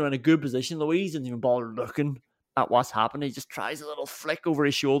 in a good position. Luiz didn't even bother looking at what's happened. He just tries a little flick over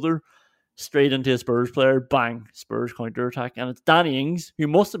his shoulder straight into a Spurs player. Bang, Spurs counter attack, and it's Danny Ings, who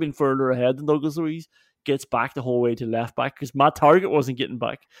must have been further ahead than Douglas Luiz, gets back the whole way to left back because Matt Targett wasn't getting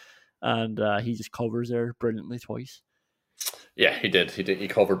back, and he just covers there brilliantly twice. Yeah, he did. He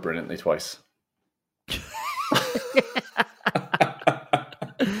covered brilliantly twice.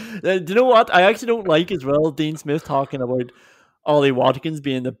 Do you know what? I actually don't like as well Dean Smith talking about Ollie Watkins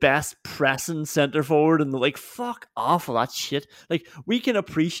being the best pressing centre forward, and like, fuck off all that shit. Like, we can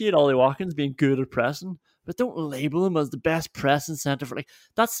appreciate Ollie Watkins being good at pressing, but don't label him as the best pressing centre for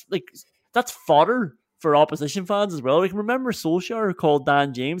that's fodder for opposition fans as well. Like, remember Solskjaer called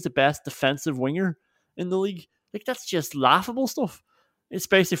Dan James the best defensive winger in the league? Like, that's just laughable stuff.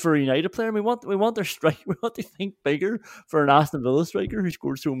 Especially for a United player. We want their strike. We want to think bigger for an Aston Villa striker who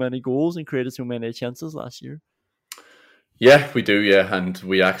scored so many goals and created so many chances last year. Yeah, we do, yeah. And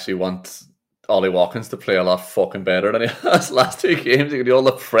we actually want Ollie Watkins to play a lot fucking better than he has last 2 games. He can do all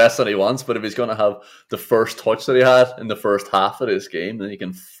the press that he wants, but if he's going to have the first touch that he had in the first half of this game, then he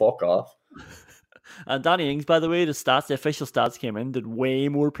can fuck off. And Danny Ings, by the way, the official stats came in, did way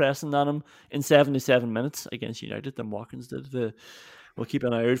more pressing than him in 77 minutes against United than Watkins did. We'll keep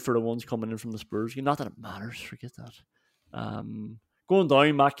an eye out for the ones coming in from the Spurs. Not that it matters, forget that. Going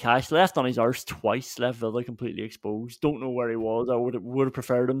down, Matt Cash left on his arse twice, left Villa completely exposed. Don't know where he was. I would have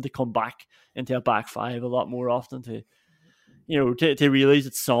preferred him to come back into a back five a lot more often to realise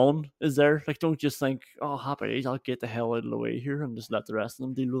that Son is there. Like, don't just think, oh, happy days, I'll get the hell out of the way here and just let the rest of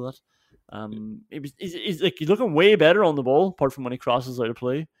them deal with it. He's looking way better on the ball, apart from when he crosses out of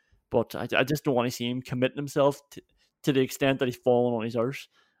play. But I just don't want to see him committing himself to the extent that he's fallen on his arse,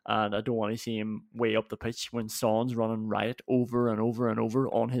 and I don't want to see him way up the pitch when Son's running riot over and over and over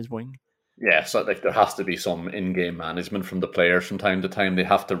on his wing. Yeah, so there has to be some in-game management from the players from time to time. They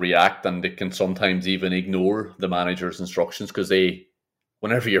have to react, and they can sometimes even ignore the manager's instructions because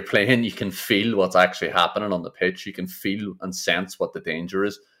whenever you're playing, you can feel what's actually happening on the pitch. You can feel and sense what the danger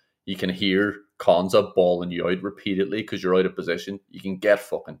is. You can hear Konza balling you out repeatedly because you're out of position. You can get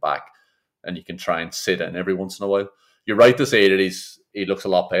fucking back, and you can try and sit in every once in a while. You're right to say that he looks a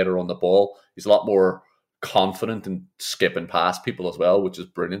lot better on the ball. He's a lot more confident in skipping past people as well, which is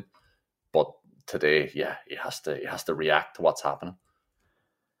brilliant. But today, yeah, he has to react to what's happening.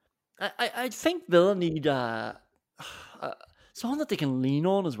 I think Villa need someone that they can lean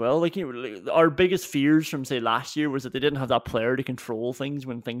on as well. Like, our biggest fears from, say, last year was that they didn't have that player to control things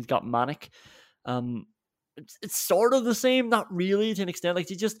when things got manic. It's sort of the same, not really to an extent. Like,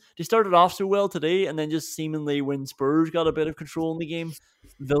 they started off so well today, and then just seemingly when Spurs got a bit of control in the game,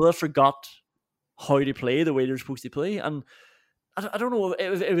 Villa forgot how to play the way they're supposed to play. And I don't know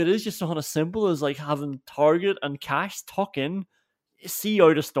if it is just something as simple as like having Target and Cash tuck in, see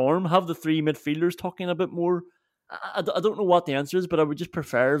out a storm, have the 3 midfielders tuck in a bit more. I don't know what the answer is, but I would just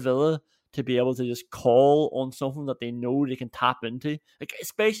prefer Villa to be able to just call on something that they know they can tap into, like,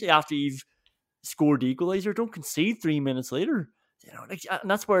 especially after you've scored the equaliser. Don't concede 3 minutes later.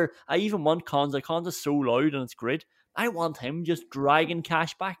 And that's where I even want Konza. Konza's so loud and it's great. I want him just dragging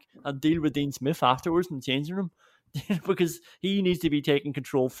Cash back and deal with Dean Smith afterwards and changing him. Because he needs to be taking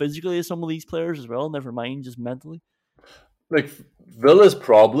control physically of some of these players as well, never mind just mentally. Like, Villa's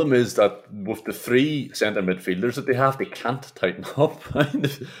problem is that with the 3 centre midfielders that they have, they can't tighten up.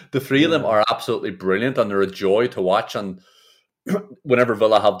 The 3 of them are absolutely brilliant, and they're a joy to watch. And whenever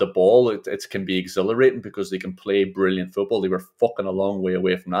Villa have the ball, it can be exhilarating because they can play brilliant football. They were fucking a long way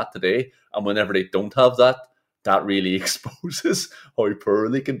away from that today. And whenever they don't have that, that really exposes how poor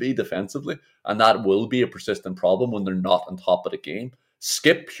they can be defensively. And that will be a persistent problem when they're not on top of the game.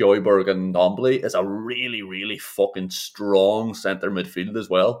 Skip, Højbjerg and Ndombele is a really, really fucking strong centre midfield as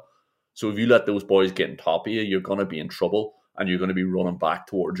well. So if you let those boys get on top of you, you're going to be in trouble and you're going to be running back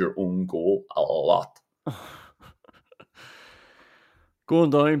towards your own goal a lot. Going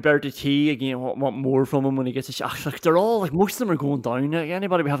down, Bertie T, again, want more from him when he gets a shot. Like, they're all, like, most of them are going down. Like,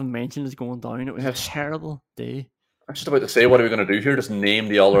 anybody we haven't mentioned is going down. It was a terrible day. I'm just about to say, what are we going to do here? Just name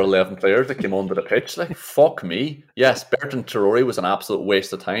the other 11 players that came onto the pitch? Like, fuck me. Yes, Bertrand Traore was an absolute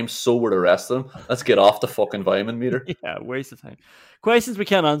waste of time. So were the rest of them. Let's get off the fucking Weimann meter. Yeah, waste of time. Questions we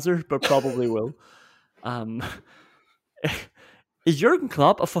can't answer, but probably will. Is Jurgen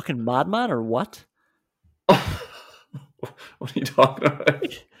Klopp a fucking madman or what? What are you talking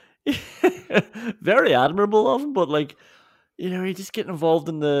about? Very admirable of him, but like, he just getting involved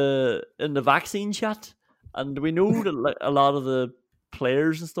in the vaccine chat, and we know that like, a lot of the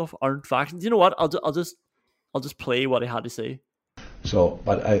players and stuff aren't vaccinated. You know what? I'll just play what he had to say. So,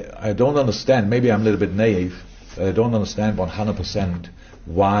 but I don't understand. Maybe I'm a little bit naive. I don't understand 100%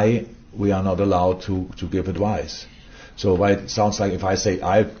 why we are not allowed to give advice. So why it sounds like if I say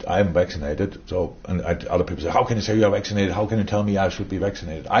I'm vaccinated, and other people say, how can you say you're vaccinated? How can you tell me I should be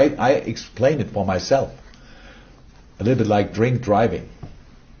vaccinated? I explain it for myself. A little bit like drink driving.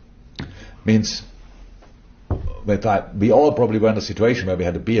 Means we all probably were in a situation where we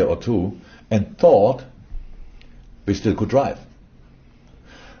had a beer or two and thought we still could drive.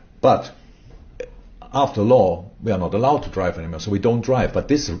 But after law, we are not allowed to drive anymore, so we don't drive. But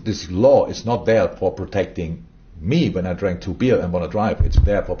this law is not there for protecting me when I drank 2 beer and want to drive. It's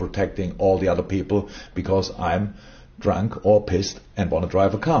there for protecting all the other people because I'm drunk or pissed and want to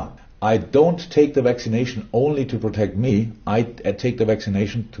drive a car. I don't take the vaccination only to protect me. I take the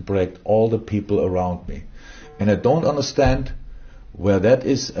vaccination to protect all the people around me. And I don't understand where that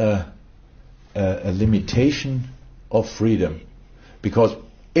is a limitation of freedom. Because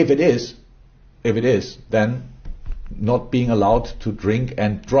if it is, then not being allowed to drink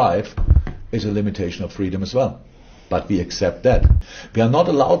and drive is a limitation of freedom as well. But we accept that. We are not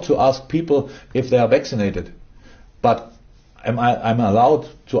allowed to ask people if they are vaccinated. But I'm allowed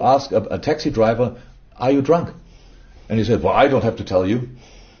to ask a taxi driver, are you drunk? And he said, well, I don't have to tell you.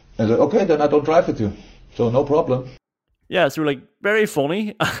 And I said, okay, then I don't drive with you. So no problem. Yeah, so like very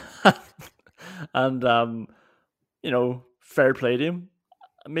funny. And, fair play to him.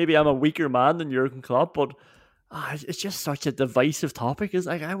 Maybe I'm a weaker man than Jurgen Klopp, but it's just such a divisive topic. It's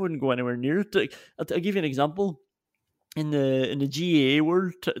like I wouldn't go anywhere near it. I'll give you an example. In the GAA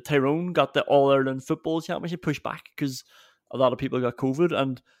world, Tyrone got the All Ireland Football Championship pushed back because a lot of people got COVID,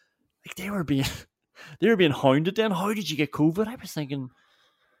 and like they were being hounded. Then how did you get COVID? I was thinking,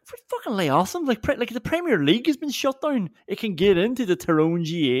 fucking lay off them. Like the Premier League has been shut down. It can get into the Tyrone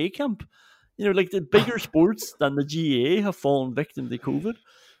GAA camp. Like the bigger sports than the GAA have fallen victim to COVID.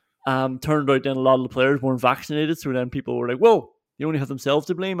 Turned out then a lot of the players weren't vaccinated, so then people were like, "Whoa, they only have themselves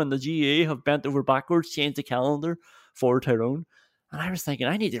to blame." And the GAA have bent over backwards, changed the calendar for Tyrone. And I was thinking,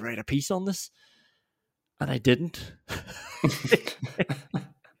 I need to write a piece on this. And I didn't.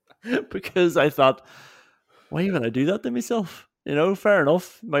 Because I thought, why would I do that to myself? Fair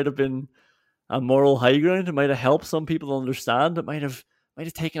enough. It might have been a moral high ground. It might have helped some people understand. It might have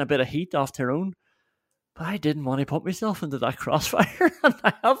taken a bit of heat off Tyrone. But I didn't want to put myself into that crossfire. And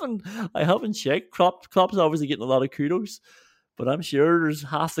I haven't checked. Klopp's obviously getting a lot of kudos. But I'm sure there's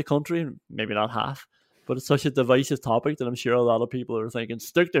half the country, maybe not half, but it's such a divisive topic that I'm sure a lot of people are thinking,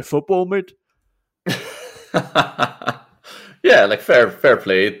 stick to football, mate. Yeah, like fair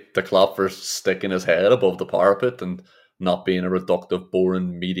play to Klopp for sticking his head above the parapet and not being a reductive,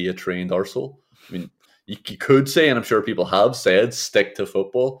 boring, media-trained arsehole. I mean, you could say, and I'm sure people have said, stick to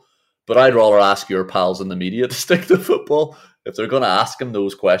football, but I'd rather ask your pals in the media to stick to football if they're going to ask him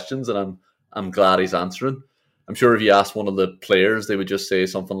those questions, and I'm glad he's answering. I'm sure if you asked one of the players, they would just say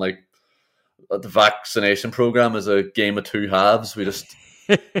something like, the vaccination program is a game of 2 halves. We just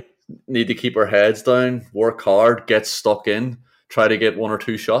need to keep our heads down, work hard, get stuck in, try to get 1 or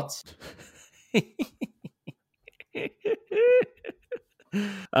 2 shots.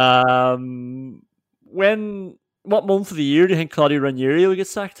 What month of the year do you think Claudio Ranieri will get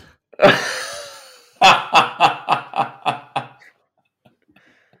sacked?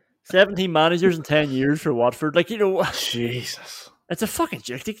 17 managers in 10 years for Watford. Jesus. It's a fucking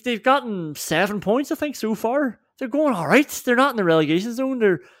joke. They've gotten 7 points, I think, so far. They're going all right. They're not in the relegation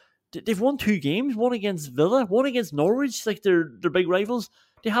zone. They've won 2 games, one against Villa, one against Norwich. Like they're big rivals.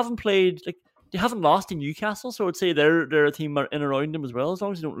 They haven't played. They haven't lost to Newcastle, so I'd say they're a team in and around them as well. As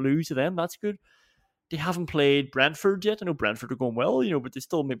long as they don't lose to them, that's good. They haven't played Brentford yet. I know Brentford are going well, but they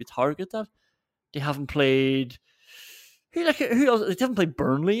still maybe target that. They haven't played. Who else? They haven't played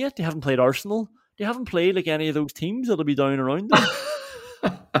Burnley yet. They haven't played Arsenal. They haven't played any of those teams that'll be down around them.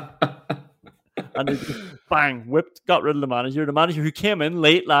 And they just, bang, got rid of the manager. The manager who came in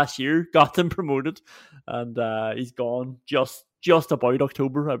late last year, got them promoted, and he's gone just about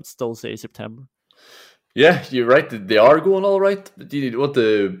October. I would still say September. Yeah, you're right. They are going all right. What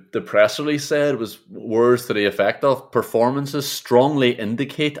the press release said was words to the effect of performances strongly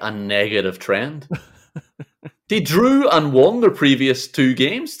indicate a negative trend. They drew and won their previous 2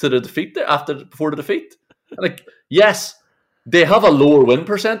 games to the defeat before the defeat. Yes, they have a lower win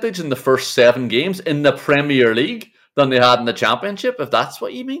percentage in the first 7 games in the Premier League than they had in the Championship, if that's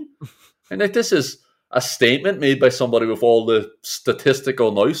what you mean. And this is a statement made by somebody with all the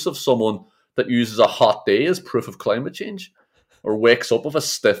statistical nous of someone that uses a hot day as proof of climate change, or wakes up with a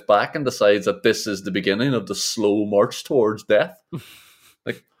stiff back and decides that this is the beginning of the slow march towards death.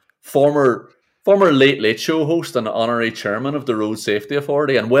 Like former Late Late Show host and honorary chairman of the Road Safety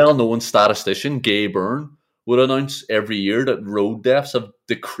Authority and well-known statistician Gay Byrne would announce every year that road deaths have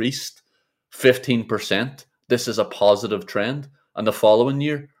decreased 15%. This is a positive trend. And the following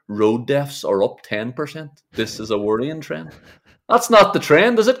year, road deaths are up 10%. This is a worrying trend. That's not the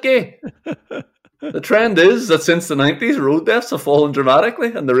trend, is it, Gay? The trend is that since the 90s, road deaths have fallen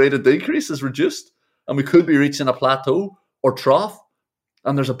dramatically and the rate of decrease is reduced. And we could be reaching a plateau or trough.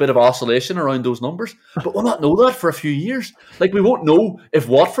 And there's a bit of oscillation around those numbers. But we'll not know that for a few years. Like, we won't know if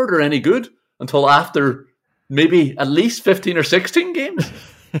Watford are any good until after maybe at least 15 or 16 games.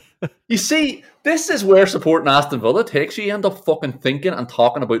 You see, this is where supporting Aston Villa takes you. You end up fucking thinking and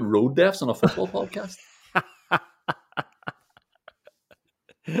talking about road deaths on a football podcast.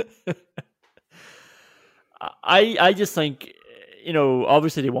 I just think,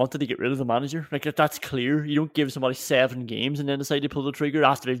 obviously they wanted to get rid of the manager. Like, that's clear. You don't give somebody 7 games and then decide to pull the trigger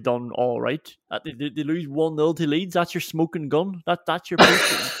after they've done all right. They lose 1-0 to Leeds. That's your smoking gun. That's your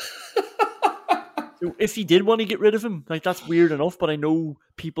person. So if he did want to get rid of him, like, that's weird enough. But I know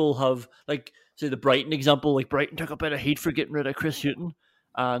people have, like, say the Brighton example. Like, Brighton took a bit of heat for getting rid of Chris Hughton,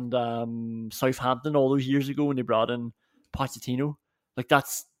 and Southampton all those years ago when they brought in Pochettino. Like,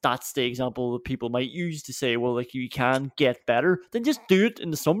 that's the example that people might use to say, well, like, you can get better. Then just do it in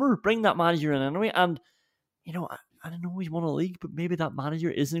the summer. Bring that manager in anyway. And, I don't know he's won a league, but maybe that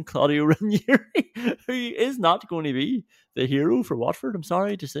manager isn't Claudio Ranieri, who is not going to be the hero for Watford, I'm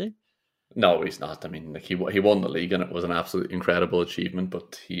sorry to say. No, he's not. I mean, like, he won the league and it was an absolute incredible achievement,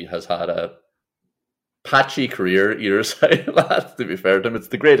 but he has had a patchy career either side of that, to be fair to him. It's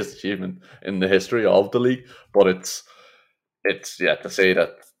the greatest achievement in the history of the league, but it's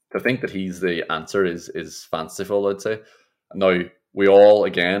to think that he's the answer is fanciful, I'd say. Now, we all,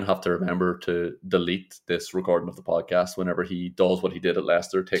 again, have to remember to delete this recording of the podcast whenever he does what he did at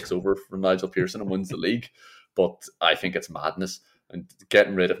Leicester, takes over from Nigel Pearson and wins the league. But I think it's madness. And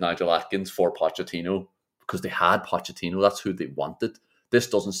getting rid of Nigel Atkins for Pochettino, because they had Pochettino, that's who they wanted. This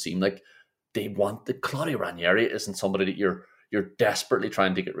doesn't seem like they wanted. Claudio Ranieri isn't somebody that you're desperately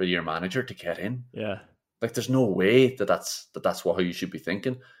trying to get rid of your manager to get in. Yeah. Like, there's no way that's how you should be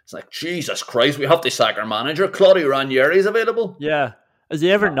thinking. It's like, Jesus Christ, we have to sack our manager. Claudio Ranieri is available. Yeah. Is he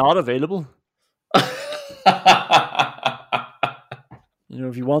ever not available?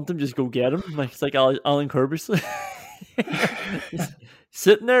 If you want him, just go get him. Like, it's like Alan Kirby.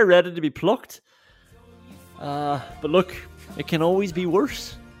 Sitting there ready to be plucked. But look, it can always be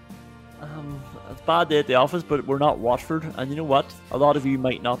worse. It's a bad day at the office, but we're not Watford. And you know what? A lot of you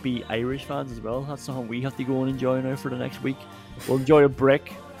might not be Irish fans as well. That's something we have to go and enjoy now for the next week. We'll enjoy a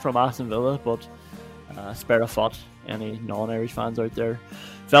break from Aston Villa, but spare a thought, any non-Irish fans out there.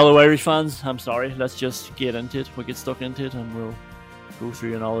 Fellow Irish fans, I'm sorry. Let's just get into it. We'll get stuck into it and we'll go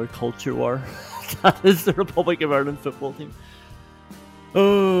through another culture war. That is the Republic of Ireland football team.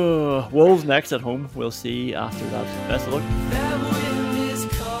 Wolves next at home. We'll see after that. Best of luck. That wind is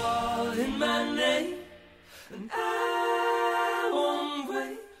calling my name, and I won't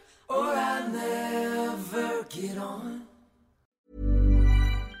wait, or I'll never get on.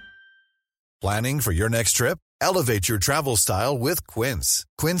 Planning for your next trip? Elevate your travel style with Quince.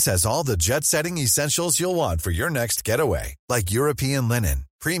 Quince has all the jet-setting essentials you'll want for your next getaway, like European linen,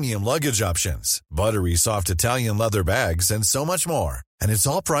 premium luggage options, buttery soft Italian leather bags, and so much more. And it's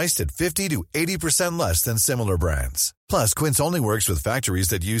all priced at 50 to 80% less than similar brands. Plus, Quince only works with factories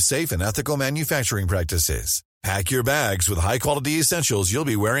that use safe and ethical manufacturing practices. Pack your bags with high-quality essentials you'll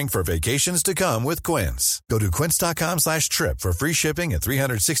be wearing for vacations to come with Quince. Go to quince.com/trip for free shipping and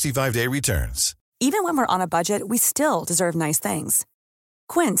 365-day returns. Even when we're on a budget, we still deserve nice things.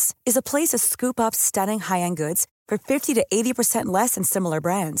 Quince is a place to scoop up stunning high-end goods for 50 to 80% less than similar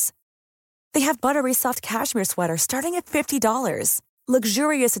brands. They have buttery soft cashmere sweaters starting at $50,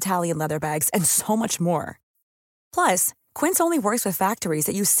 luxurious Italian leather bags, and so much more. Plus, Quince only works with factories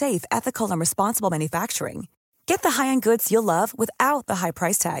that use safe, ethical, and responsible manufacturing. Get the high-end goods you'll love without the high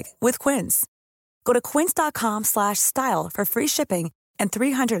price tag with Quince. Go to quince.com/style for free shipping and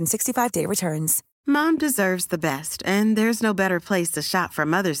 365-day returns. Mom deserves the best, and there's no better place to shop for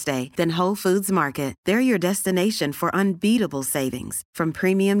Mother's Day than Whole Foods Market. They're your destination for unbeatable savings, from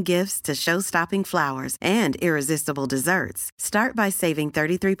premium gifts to show-stopping flowers and irresistible desserts. Start by saving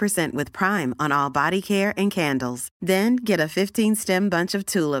 33% with Prime on all body care and candles. Then get a 15-stem bunch of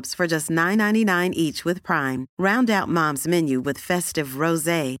tulips for just $9.99 each with Prime. Round out Mom's menu with festive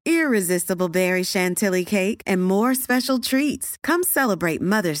rosé, irresistible berry chantilly cake, and more special treats. Come celebrate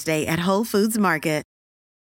Mother's Day at Whole Foods Market.